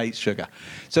 Everyone hates Sugar.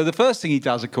 So the first thing he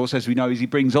does, of course, as we know, is he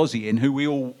brings Ozzy in, who we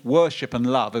all worship and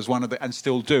love as one of and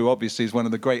still do, obviously, as one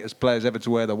of the greatest players ever to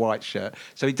wear the white shirt.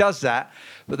 So he does that.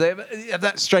 But they have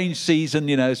that strange season,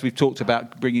 as we've talked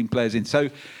about, bringing players in. So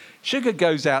Sugar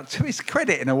goes out, to his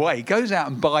credit in a way, goes out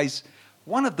and buys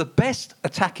one of the best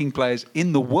attacking players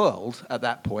in the world at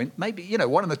that point, maybe,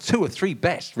 one of the 2 or 3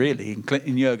 best, really, in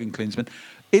Jurgen Klinsmann,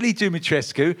 Ili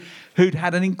Dumitrescu, who'd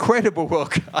had an incredible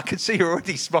World Cup. I can see you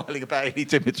already smiling about Ili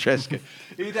Dumitrescu.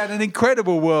 Who'd had an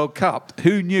incredible World Cup.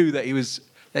 Who knew that he was,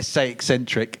 let's say,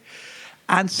 eccentric?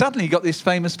 And suddenly he got this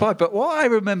famous 5. But what I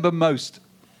remember most,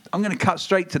 I'm going to cut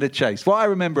straight to the chase. What I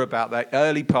remember about that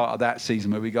early part of that season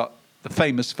where we got the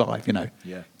famous 5,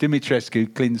 Yeah. Dumitrescu,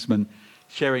 Klinsmann,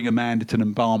 Sheringham, Anderton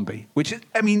and Barnby, which is,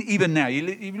 I mean, even now,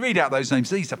 you read out those names,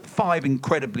 these are 5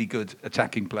 incredibly good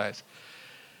attacking players.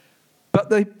 But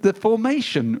the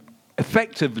formation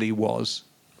effectively was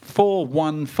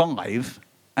 4-1-5,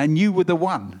 and you were the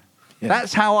one. Yeah.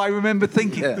 That's how I remember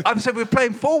thinking. Yeah. I said, we're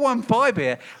playing 4-1-5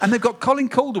 here, and they've got Colin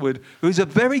Calderwood, who's a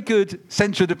very good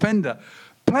central defender,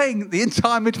 playing the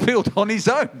entire midfield on his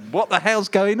own. What the hell's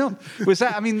going on?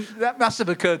 That must have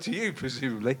occurred to you,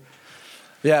 presumably.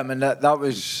 Yeah, I mean, that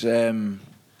was... I'd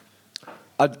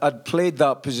played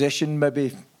that position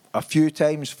maybe a few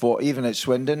times, even at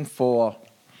Swindon, for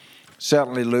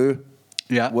certainly Lou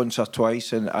once or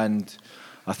twice, and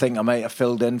I think I might have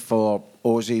filled in for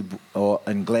Ozzy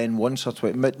and Glenn once or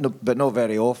twice, but not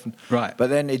very often. Right. But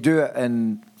then to do it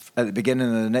at the beginning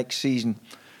of the next season...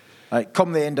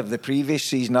 come the end of the previous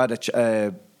season, I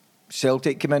had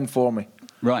Celtic come in for me.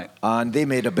 Right. And they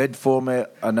made a bid for me,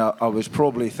 and I was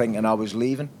probably thinking I was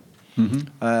leaving.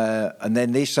 Mm-hmm. And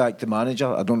then they sacked the manager.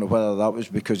 I don't know whether that was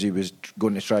because he was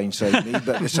going to try and sign me,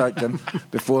 but they sacked him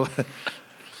before.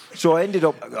 So I ended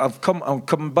up, I'm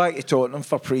coming back to Tottenham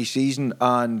for pre-season,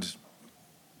 and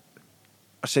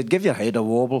I said, give your head a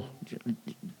wobble.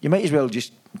 You might as well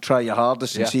just try your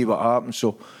hardest and see what happens.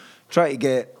 So try to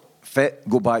get fit,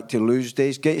 go back to Lou's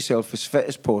days, get yourself as fit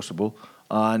as possible,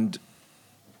 and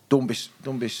don't be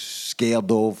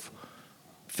scared of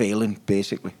failing,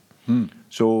 basically.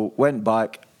 So went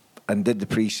back and did the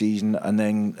pre-season, and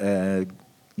then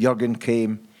Jurgen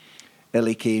came,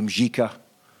 Illy came, Zika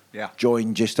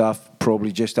joined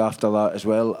probably just after that as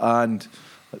well, and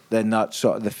then that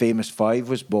sort of the famous 5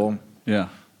 was born. Yeah.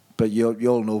 But you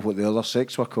all know what the other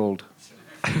 6 were called.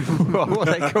 What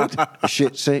are they called? The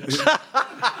shit 6.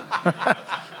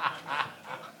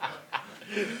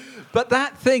 But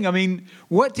that thing, I mean,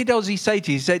 what did Ozzy say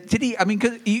to you? He said,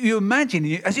 because you imagine,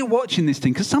 as you're watching this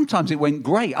thing, because sometimes it went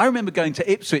great. I remember going to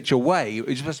Ipswich away.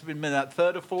 It must have been that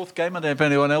 3rd or 4th game. I don't know if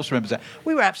anyone else remembers that.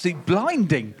 We were absolutely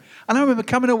blinding. And I remember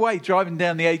coming away, driving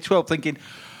down the A12, thinking,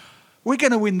 we're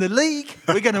going to win the league,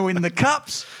 we're going to win the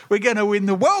cups, we're going to win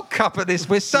the World Cup at this,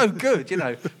 we're so good, you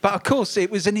know. But of course,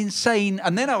 it was an insane,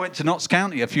 and then I went to Notts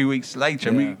County a few weeks later,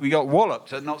 and we got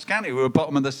walloped at Notts County. We were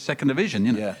bottom of the second division,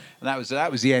 you know. Yeah. And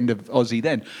that was the end of Aussie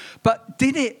then. But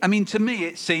did it, I mean, to me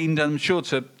it seemed, I'm sure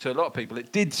to a lot of people,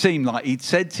 it did seem like he'd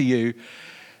said to you,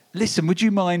 listen, would you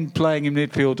mind playing in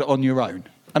midfield on your own?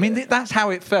 I mean, that's how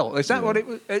it felt. Is that what it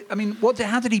was? I mean,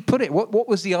 how did he put it? What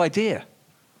was the idea?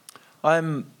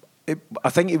 I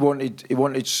think he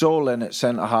wanted Sol in at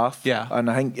centre half. Yeah. And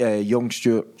I think young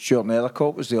Stuart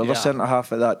Nethercourt was the other centre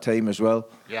half at that time as well.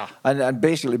 Yeah. And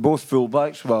basically both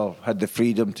fullbacks had the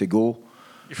freedom to go.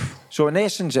 So in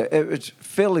essence, it was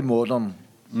fairly modern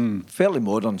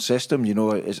system. You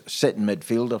know, it's sitting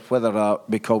midfielder, whether that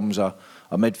becomes a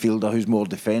midfielder who's more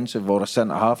defensive or a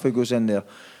centre half who goes in there.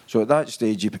 So at that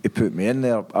stage, he put me in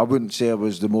there. I wouldn't say I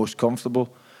was the most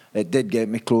comfortable. It did get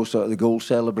me closer to the goal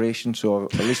celebration, so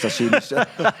at least I see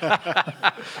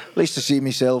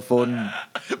myself on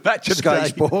Sky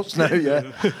Sports now.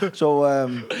 Yeah. So,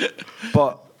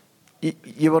 but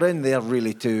you were in there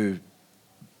really to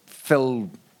fill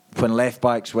when left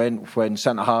backs went, when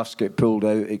centre halves get pulled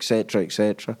out, etc.,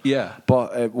 etc. Yeah.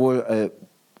 But it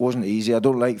wasn't easy. I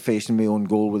don't like facing my own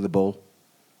goal with the ball.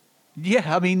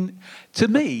 Yeah, I mean, to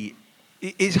me,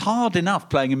 it's hard enough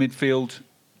playing in midfield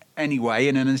anyway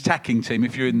in an attacking team.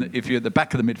 If you're at the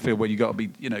back of the midfield where you've got to be,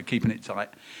 you know, keeping it tight.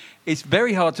 It's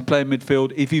very hard to play in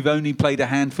midfield if you've only played a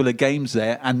handful of games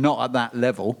there and not at that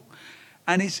level.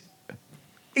 And it's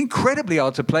incredibly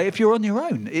hard to play if you're on your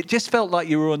own. It just felt like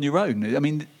you were on your own. I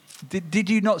mean, did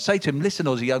you not say to him, listen,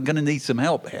 Ozzy, I'm going to need some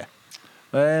help here?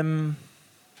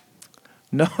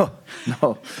 No.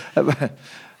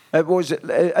 It was,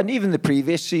 and even the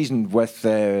previous season with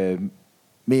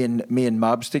me and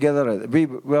Mabs together, we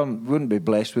wouldn't be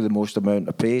blessed with the most amount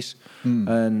of pace,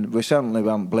 and we certainly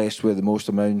weren't blessed with the most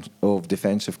amount of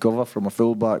defensive cover from a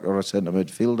fullback or a centre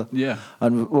midfielder. Yeah,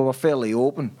 and we were fairly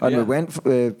open, and we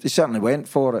certainly went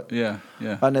for it. Yeah.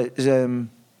 And it's,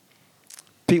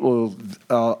 people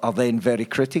are then very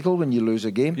critical when you lose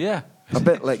a game. Yeah, a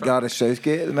bit like Gareth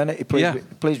Southgate at the minute. He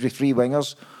plays with three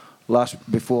wingers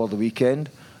before the weekend.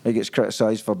 He gets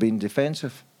criticised for being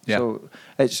defensive. Yeah. So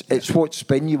it's what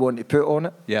spin you want to put on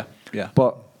it. Yeah.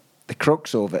 But the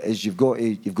crux of it is you've got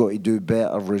to do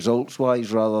better results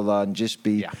wise rather than just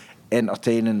be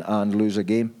entertaining and lose a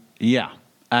game. Yeah.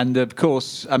 And of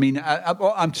course, I mean,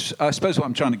 I suppose what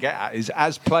I'm trying to get at is,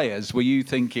 as players, were you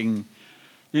thinking,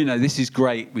 you know, this is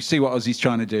great. We see what Ozzy's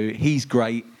trying to do. He's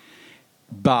great,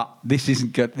 but this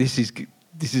isn't good. This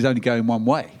is only going one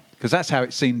way. Because that's how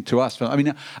it seemed to us. I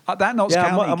mean, that Notts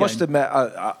County game... I must admit,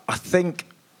 I think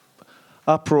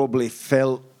I probably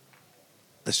felt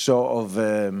the sort of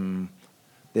the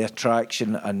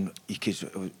attraction, and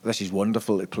this is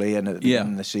wonderful to play in at the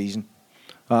beginning of the season.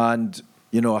 And,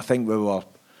 you know, I think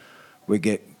we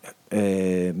get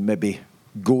maybe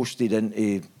ghosted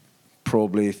into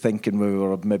probably thinking we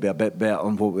were maybe a bit better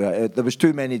than what we are. There was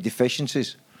too many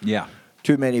deficiencies. Yeah.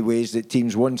 Too many ways that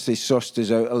teams, once they sussed us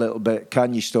out a little bit,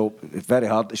 can you stop? It's very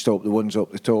hard to stop the ones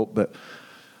up the top. But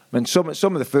I mean, some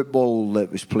of the football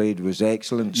that was played was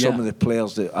excellent. Yeah. Some of the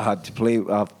players that I've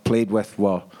played with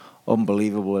were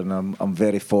unbelievable, and I'm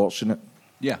very fortunate.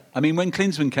 Yeah, I mean, when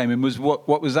Klinsmann came in,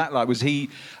 what was that like? Was he?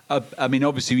 I mean,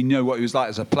 obviously we know what he was like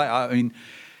as a player. I mean,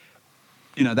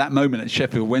 you know, that moment at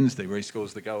Sheffield Wednesday where he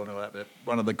scores the goal and all that,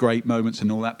 one of the great moments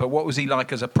and all that. But what was he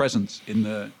like as a presence in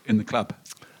the club?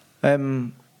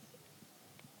 Very,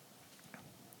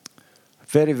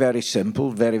 very simple,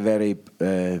 very, very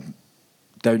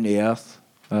down to earth.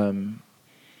 There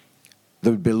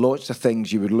would be lots of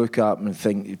things you would look at and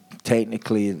think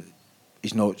technically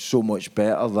he's not so much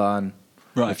better than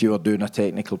if you were doing a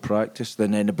technical practice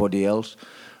than anybody else.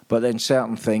 But then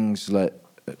certain things like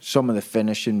some of the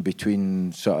finishing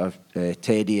between sort of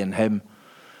Teddy and him,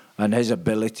 and his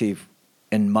ability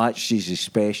in matches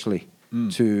especially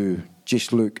to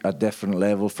just look a different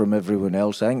level from everyone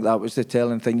else. I think that was the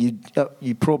telling thing.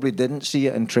 You probably didn't see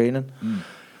it in training.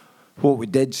 What we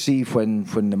did see when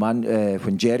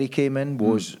Jerry came in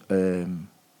was an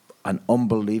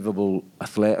unbelievable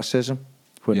athleticism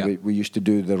when we used to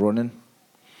do the running,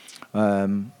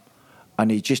 and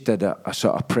he just had a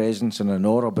sort of presence and an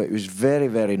aura. But it was very,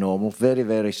 very normal, very,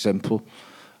 very simple.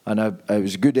 And it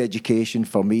was good education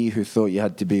for me, who thought you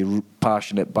had to be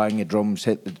passionate, bang the drums,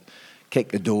 kick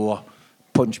the door,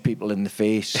 punch people in the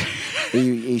face.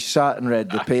 he sat and read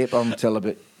the paper until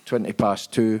about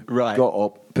 2:20. Right. Got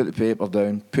up, put the paper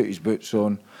down, put his boots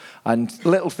on. And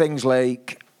little things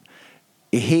like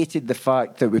he hated the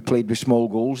fact that we played with small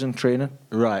goals in training.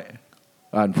 Right.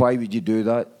 And why would you do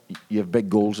that? you have big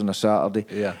goals on a Saturday.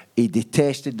 Yeah. He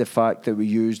detested the fact that we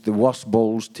used the worst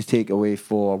balls to take away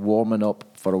for warming up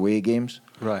for away games.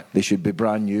 Right. They should be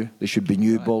brand new. They should be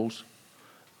new balls.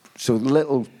 So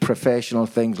little professional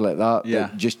things like that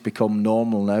that just become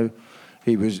normal now.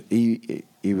 He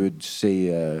would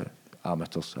say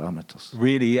amateurs.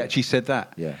 Really, he actually said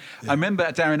that. Yeah. I remember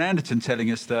Darren Anderton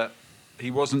telling us that he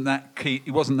wasn't that key,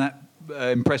 he wasn't that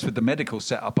impressed with the medical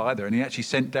setup either, and he actually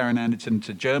sent Darren Anderton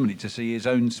to Germany to see his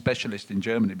own specialist in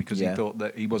Germany because he thought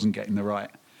that he wasn't getting the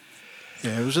right.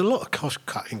 Yeah, there was a lot of cost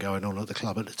cutting going on at the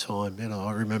club at the time. You know,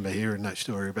 I remember hearing that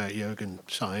story about Jurgen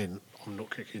saying, "I'm not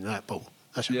kicking that ball.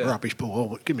 That's a rubbish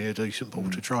ball. Give me a decent ball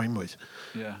to train with."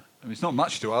 Yeah, I mean, it's not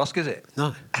much to ask, is it?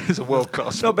 No, it's a world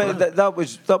class. No, but that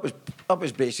was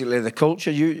basically the culture.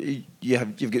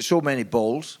 You've got so many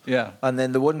balls, and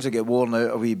then the ones that get worn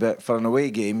out a wee bit for an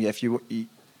away game. If you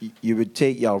would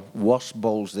take your worst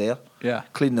balls there,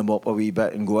 clean them up a wee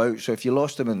bit, and go out. So if you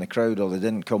lost them in the crowd or they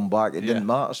didn't come back, it didn't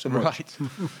matter so much.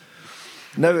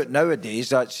 Right. Nowadays,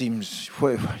 that seems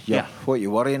what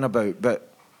you're worrying about, but.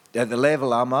 At the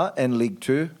level I'm at in League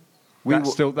Two,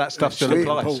 that stuff still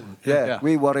applies. Yeah,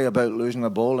 we worry about losing a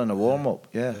ball in a warm-up.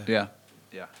 Yeah.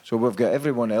 So we've got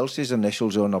everyone else's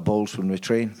initials on our balls when we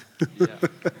train.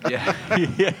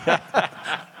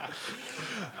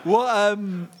 What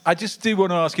I just do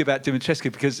want to ask you about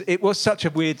Dumitrescu because it was such a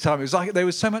weird time. It was like there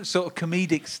was so much sort of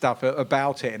comedic stuff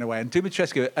about it in a way. And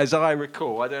Dumitrescu, as I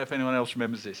recall, I don't know if anyone else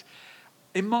remembers this.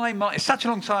 In my mind, it's such a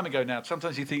long time ago now,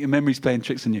 sometimes you think your memory's playing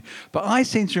tricks on you. But I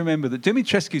seem to remember that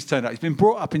Dumitrescu's turned out. He's been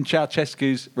brought up in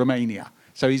Ceausescu's Romania.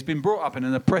 So he's been brought up in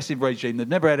an oppressive regime. They've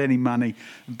never had any money,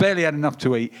 barely had enough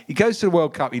to eat. He goes to the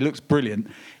World Cup. He looks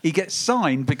brilliant. He gets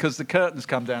signed because the curtains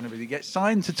come down and everything. He gets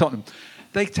signed to Tottenham.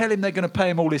 They tell him they're going to pay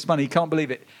him all this money. He can't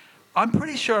believe it. I'm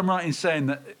pretty sure I'm right in saying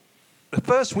that the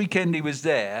first weekend he was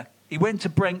there, he went to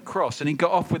Brent Cross and he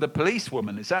got off with a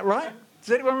policewoman. Is that right?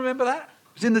 Does anyone remember that?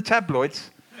 It was in the tabloids.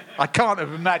 I can't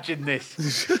have imagined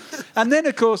this. And then,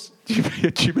 of course, do you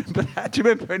remember that? Do you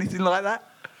remember anything like that?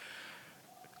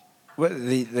 Well,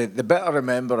 the bit I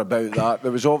remember about that,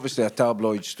 there was obviously a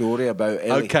tabloid story about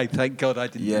Ellie. Okay, thank God I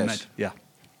didn't imagine. Yeah.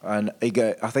 And I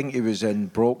think he was in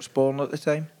Broxbourne at the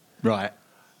time. Right.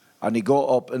 And he got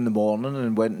up in the morning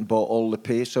and went and bought all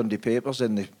the Sunday papers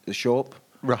in the shop.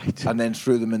 Right. And then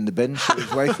threw them in the bin so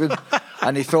his wife would.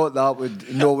 And he thought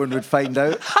no one would find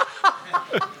out.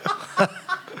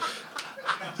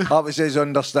 That was his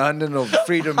understanding of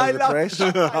freedom of the press.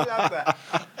 I love that.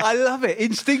 I love it.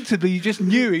 Instinctively, you just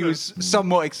knew he was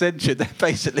somewhat eccentric. That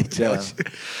basically tells you.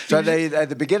 So at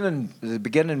the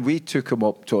beginning, we took him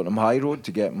up Tottenham High Road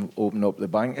to get him open up the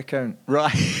bank account.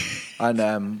 Right.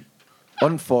 And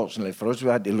unfortunately for us, we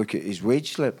had to look at his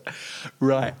wage slip.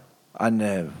 Right.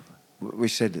 And we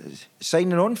said,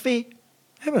 signing on fee?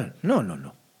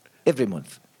 No. Every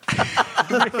month.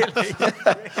 Really?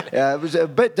 Yeah, it was a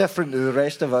bit different to the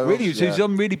rest of ours. Really? So he was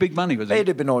on really big money, was he? He'd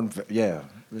have been on,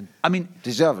 I mean,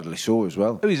 deservedly so as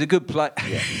well. Oh, he's a good player.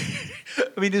 Yeah.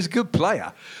 I mean, he's a good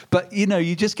player. But,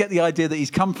 you just get the idea that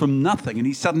he's come from nothing and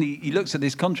he looks at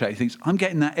this contract, he thinks, I'm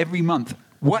getting that every month,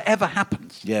 whatever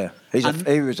happens. Yeah.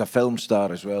 He was a film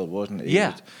star as well, wasn't he?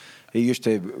 Yeah. We used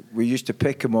to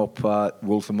pick him up at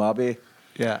Waltham Abbey.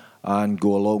 Yeah. And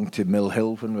go along to Mill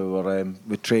Hill when we were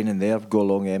training there, go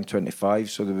along M25,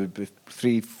 so there would be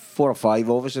 3, 4 or 5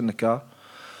 of us in the car.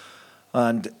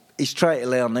 And he's trying to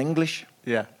learn English.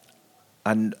 Yeah.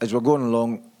 And as we're going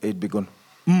along, he'd be going,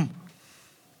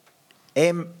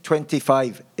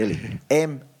 M25, Ellie.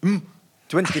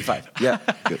 M25. Yeah,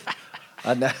 good.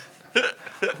 And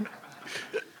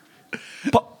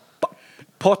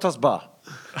Potter's Bar,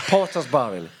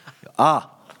 Ellie.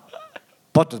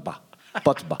 Potter's Bar.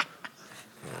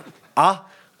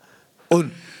 A1,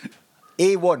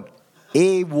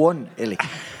 Ellie.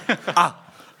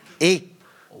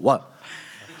 A1.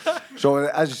 So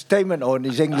as time went on,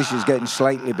 his English is getting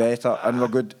slightly better, and we're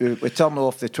good. We turn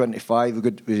off the 25.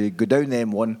 We go down the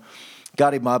M1.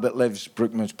 Gary Mabbitt lives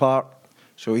Brookman's Park,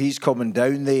 so he's coming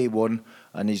down the A1,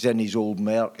 and he's in his old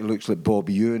Merc. He looks like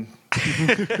Bobby Ewan,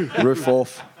 roof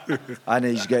off. And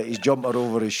he's got his jumper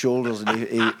over his shoulders, and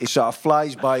he sort of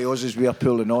flies by us as we are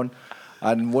pulling on.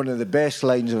 And one of the best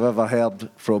lines I've ever heard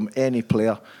from any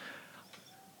player,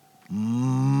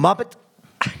 Mabbitt,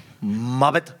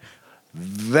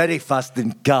 very fast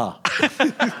in car,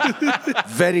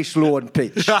 very slow on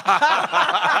pitch.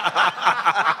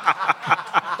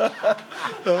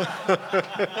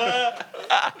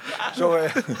 So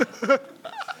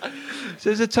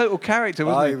he's a total character,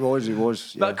 wasn't he? He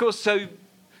was. But of course, so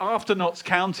after Notts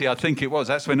County, I think it was.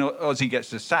 That's when Ozzy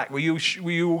gets the sack. Were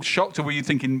you all shocked, or were you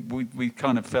thinking we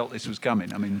kind of felt this was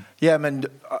coming? I mean, yeah. I mean,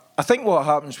 I think what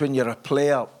happens when you're a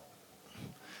player,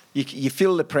 you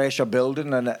feel the pressure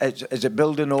building, and is it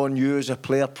building on you as a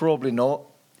player? Probably not.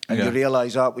 And you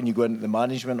realise that when you go into the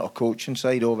management or coaching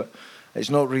side of it, it's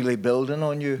not really building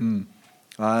on you.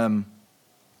 And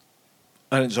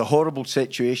it's a horrible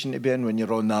situation to be in when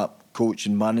you're on that coach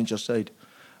and manager side.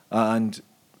 And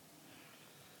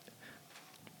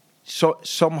so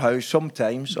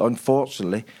sometimes,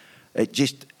 unfortunately, it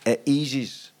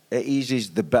eases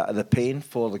the bit of the pain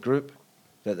for the group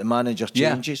that the manager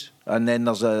changes, and then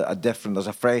there's there's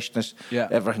a freshness.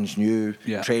 Everything's new,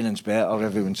 training's better.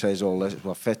 Everyone says, "Oh,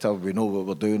 we're fitter. We know what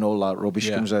we're doing." All that rubbish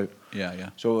comes out.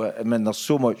 So I mean, there's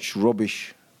so much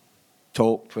rubbish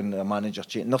talked when the manager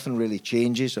changes. Nothing really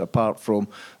changes apart from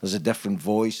there's a different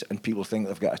voice, and people think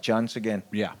they've got a chance again.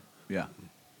 Yeah.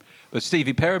 But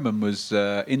Stevie Perriman was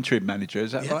interim manager.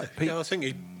 Is that right, Pete? Yeah, I think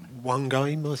he. One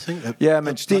game, I think. Yeah, I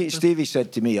mean, Stevie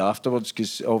said to me afterwards,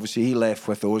 because obviously he left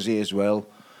with Ozzy as well,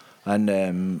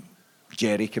 and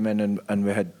Jerry came in, and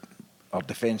we had our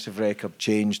defensive record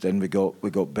changed, and we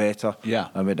got better. Yeah,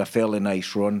 and we had a fairly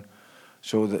nice run.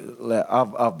 So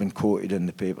I've been quoted in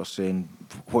the paper saying,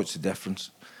 "What's the difference?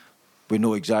 We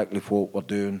know exactly what we're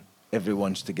doing.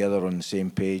 Everyone's together on the same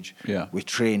page. Yeah, we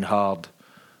train hard."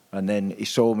 And then he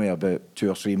saw me about 2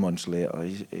 or 3 months later.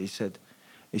 He said.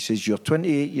 He says, "You're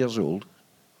 28 years old,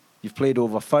 you've played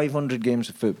over 500 games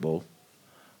of football,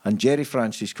 and Jerry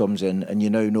Francis comes in and you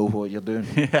now know what you're doing.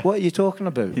 What are you talking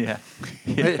about?"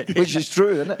 Which is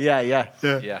true, isn't it?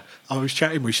 Yeah. I was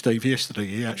chatting with Steve yesterday.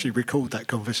 He actually recalled that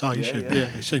conversation. Yeah,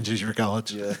 he sends his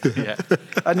regards. Yeah.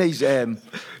 And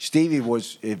Stevie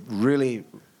was really...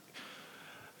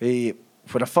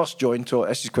 When I first joined,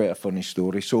 this is quite a funny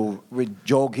story. So we'd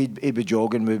jog, he'd be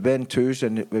jogging, we'd be in twos,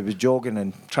 and we were jogging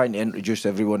and trying to introduce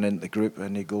everyone into the group,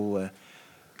 and he'd go,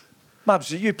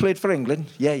 "Mabs, you played for England?"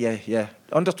 Yeah.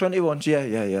 Under 21s?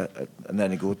 Yeah. And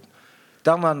then he'd go,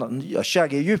 "Darren,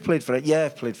 Shaggy, you played for it?" "Yeah, I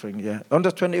played for England, yeah."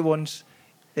 "Under 21s?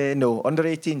 No. Under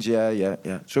 18s? Yeah.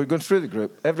 So we're going through the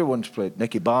group. Everyone's played.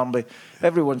 Nicky Barmby,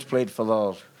 everyone's played for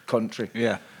their country.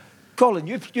 Yeah. "Colin,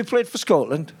 you played for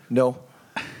Scotland?" "No."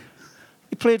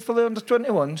 "You played for the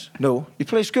under-21s?" "No." "You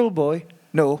play schoolboy?"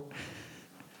 "No."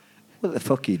 "What the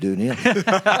fuck are you doing here?"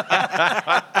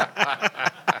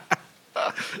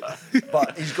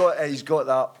 But he's got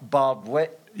that barbed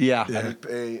wit. Yeah. And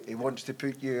he wants to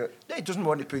put you... He doesn't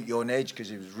want to put you on edge because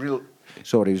he was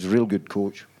a real good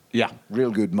coach. Yeah.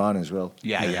 Real good man as well.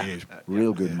 Yeah. He is.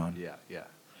 Real good man. Yeah.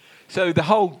 So the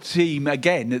whole team,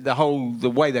 again, the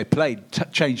way they played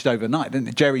changed overnight, didn't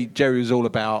it? Jerry was all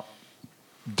about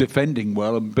defending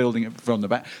well and building it from the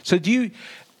back. So you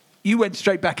went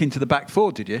straight back into the back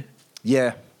four, did you?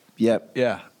 Yeah.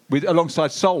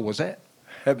 Alongside Sol, was it?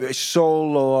 It was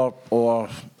Sol or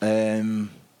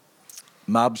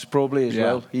Mabs probably as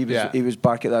well. He was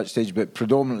back at that stage, but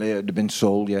predominantly it would have been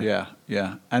Sol. Yeah.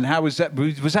 And how was that?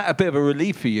 Was that a bit of a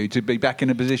relief for you to be back in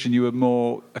a position you were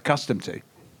more accustomed to?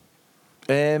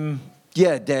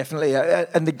 Yeah, definitely.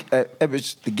 And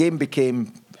the game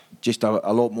became just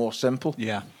a lot more simple.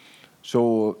 Yeah.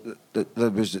 So there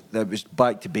was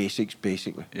back to basics,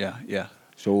 basically. Yeah.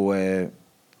 So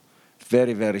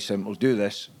very, very simple. Do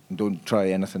this and don't try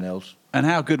anything else. And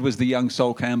how good was the young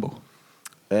Sol Campbell?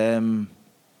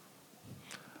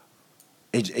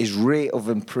 His rate of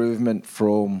improvement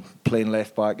from playing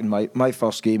left back in my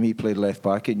first game, he played left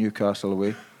back at Newcastle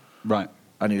away. Right.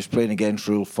 And he was playing against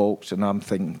Rule Folks, and I'm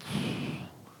thinking,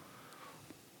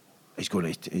 he's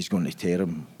going to tear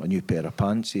him a new pair of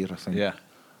pants here, I think. Yeah.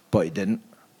 But he didn't.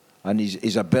 And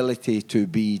his ability to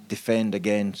defend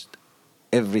against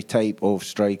every type of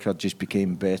striker just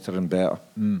became better and better.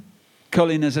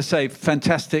 Colin, as I say,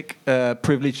 fantastic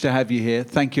privilege to have you here.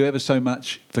 Thank you ever so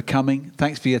much for coming.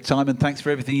 Thanks for your time, and thanks for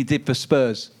everything you did for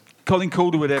Spurs. Colin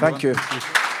Calderwood, everyone. Thank you.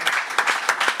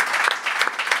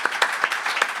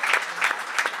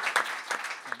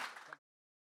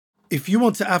 If you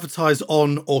want to advertise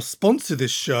on or sponsor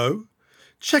this show,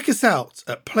 check us out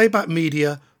at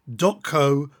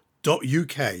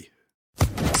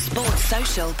playbackmedia.co.uk. Sports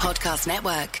Social Podcast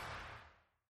Network.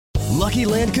 Lucky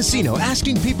Land Casino,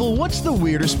 asking people, what's the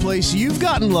weirdest place you've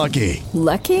gotten lucky?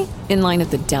 Lucky? In line at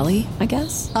the deli, I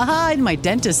guess? Aha, in my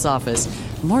dentist's office.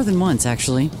 More than once,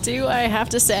 actually. Do I have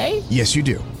to say? Yes, you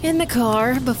do. In the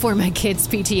car before my kids'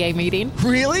 PTA meeting.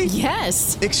 Really?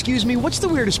 Yes. Excuse me, what's the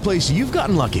weirdest place you've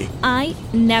gotten lucky? I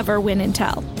never win and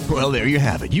tell. Well, there you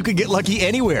have it. You can get lucky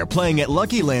anywhere, playing at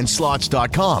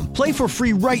LuckyLandSlots.com. Play for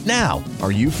free right now.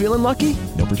 Are you feeling lucky?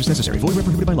 No purchase necessary. Void where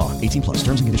prohibited by law. 18 plus.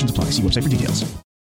 Terms and conditions apply. See website for details.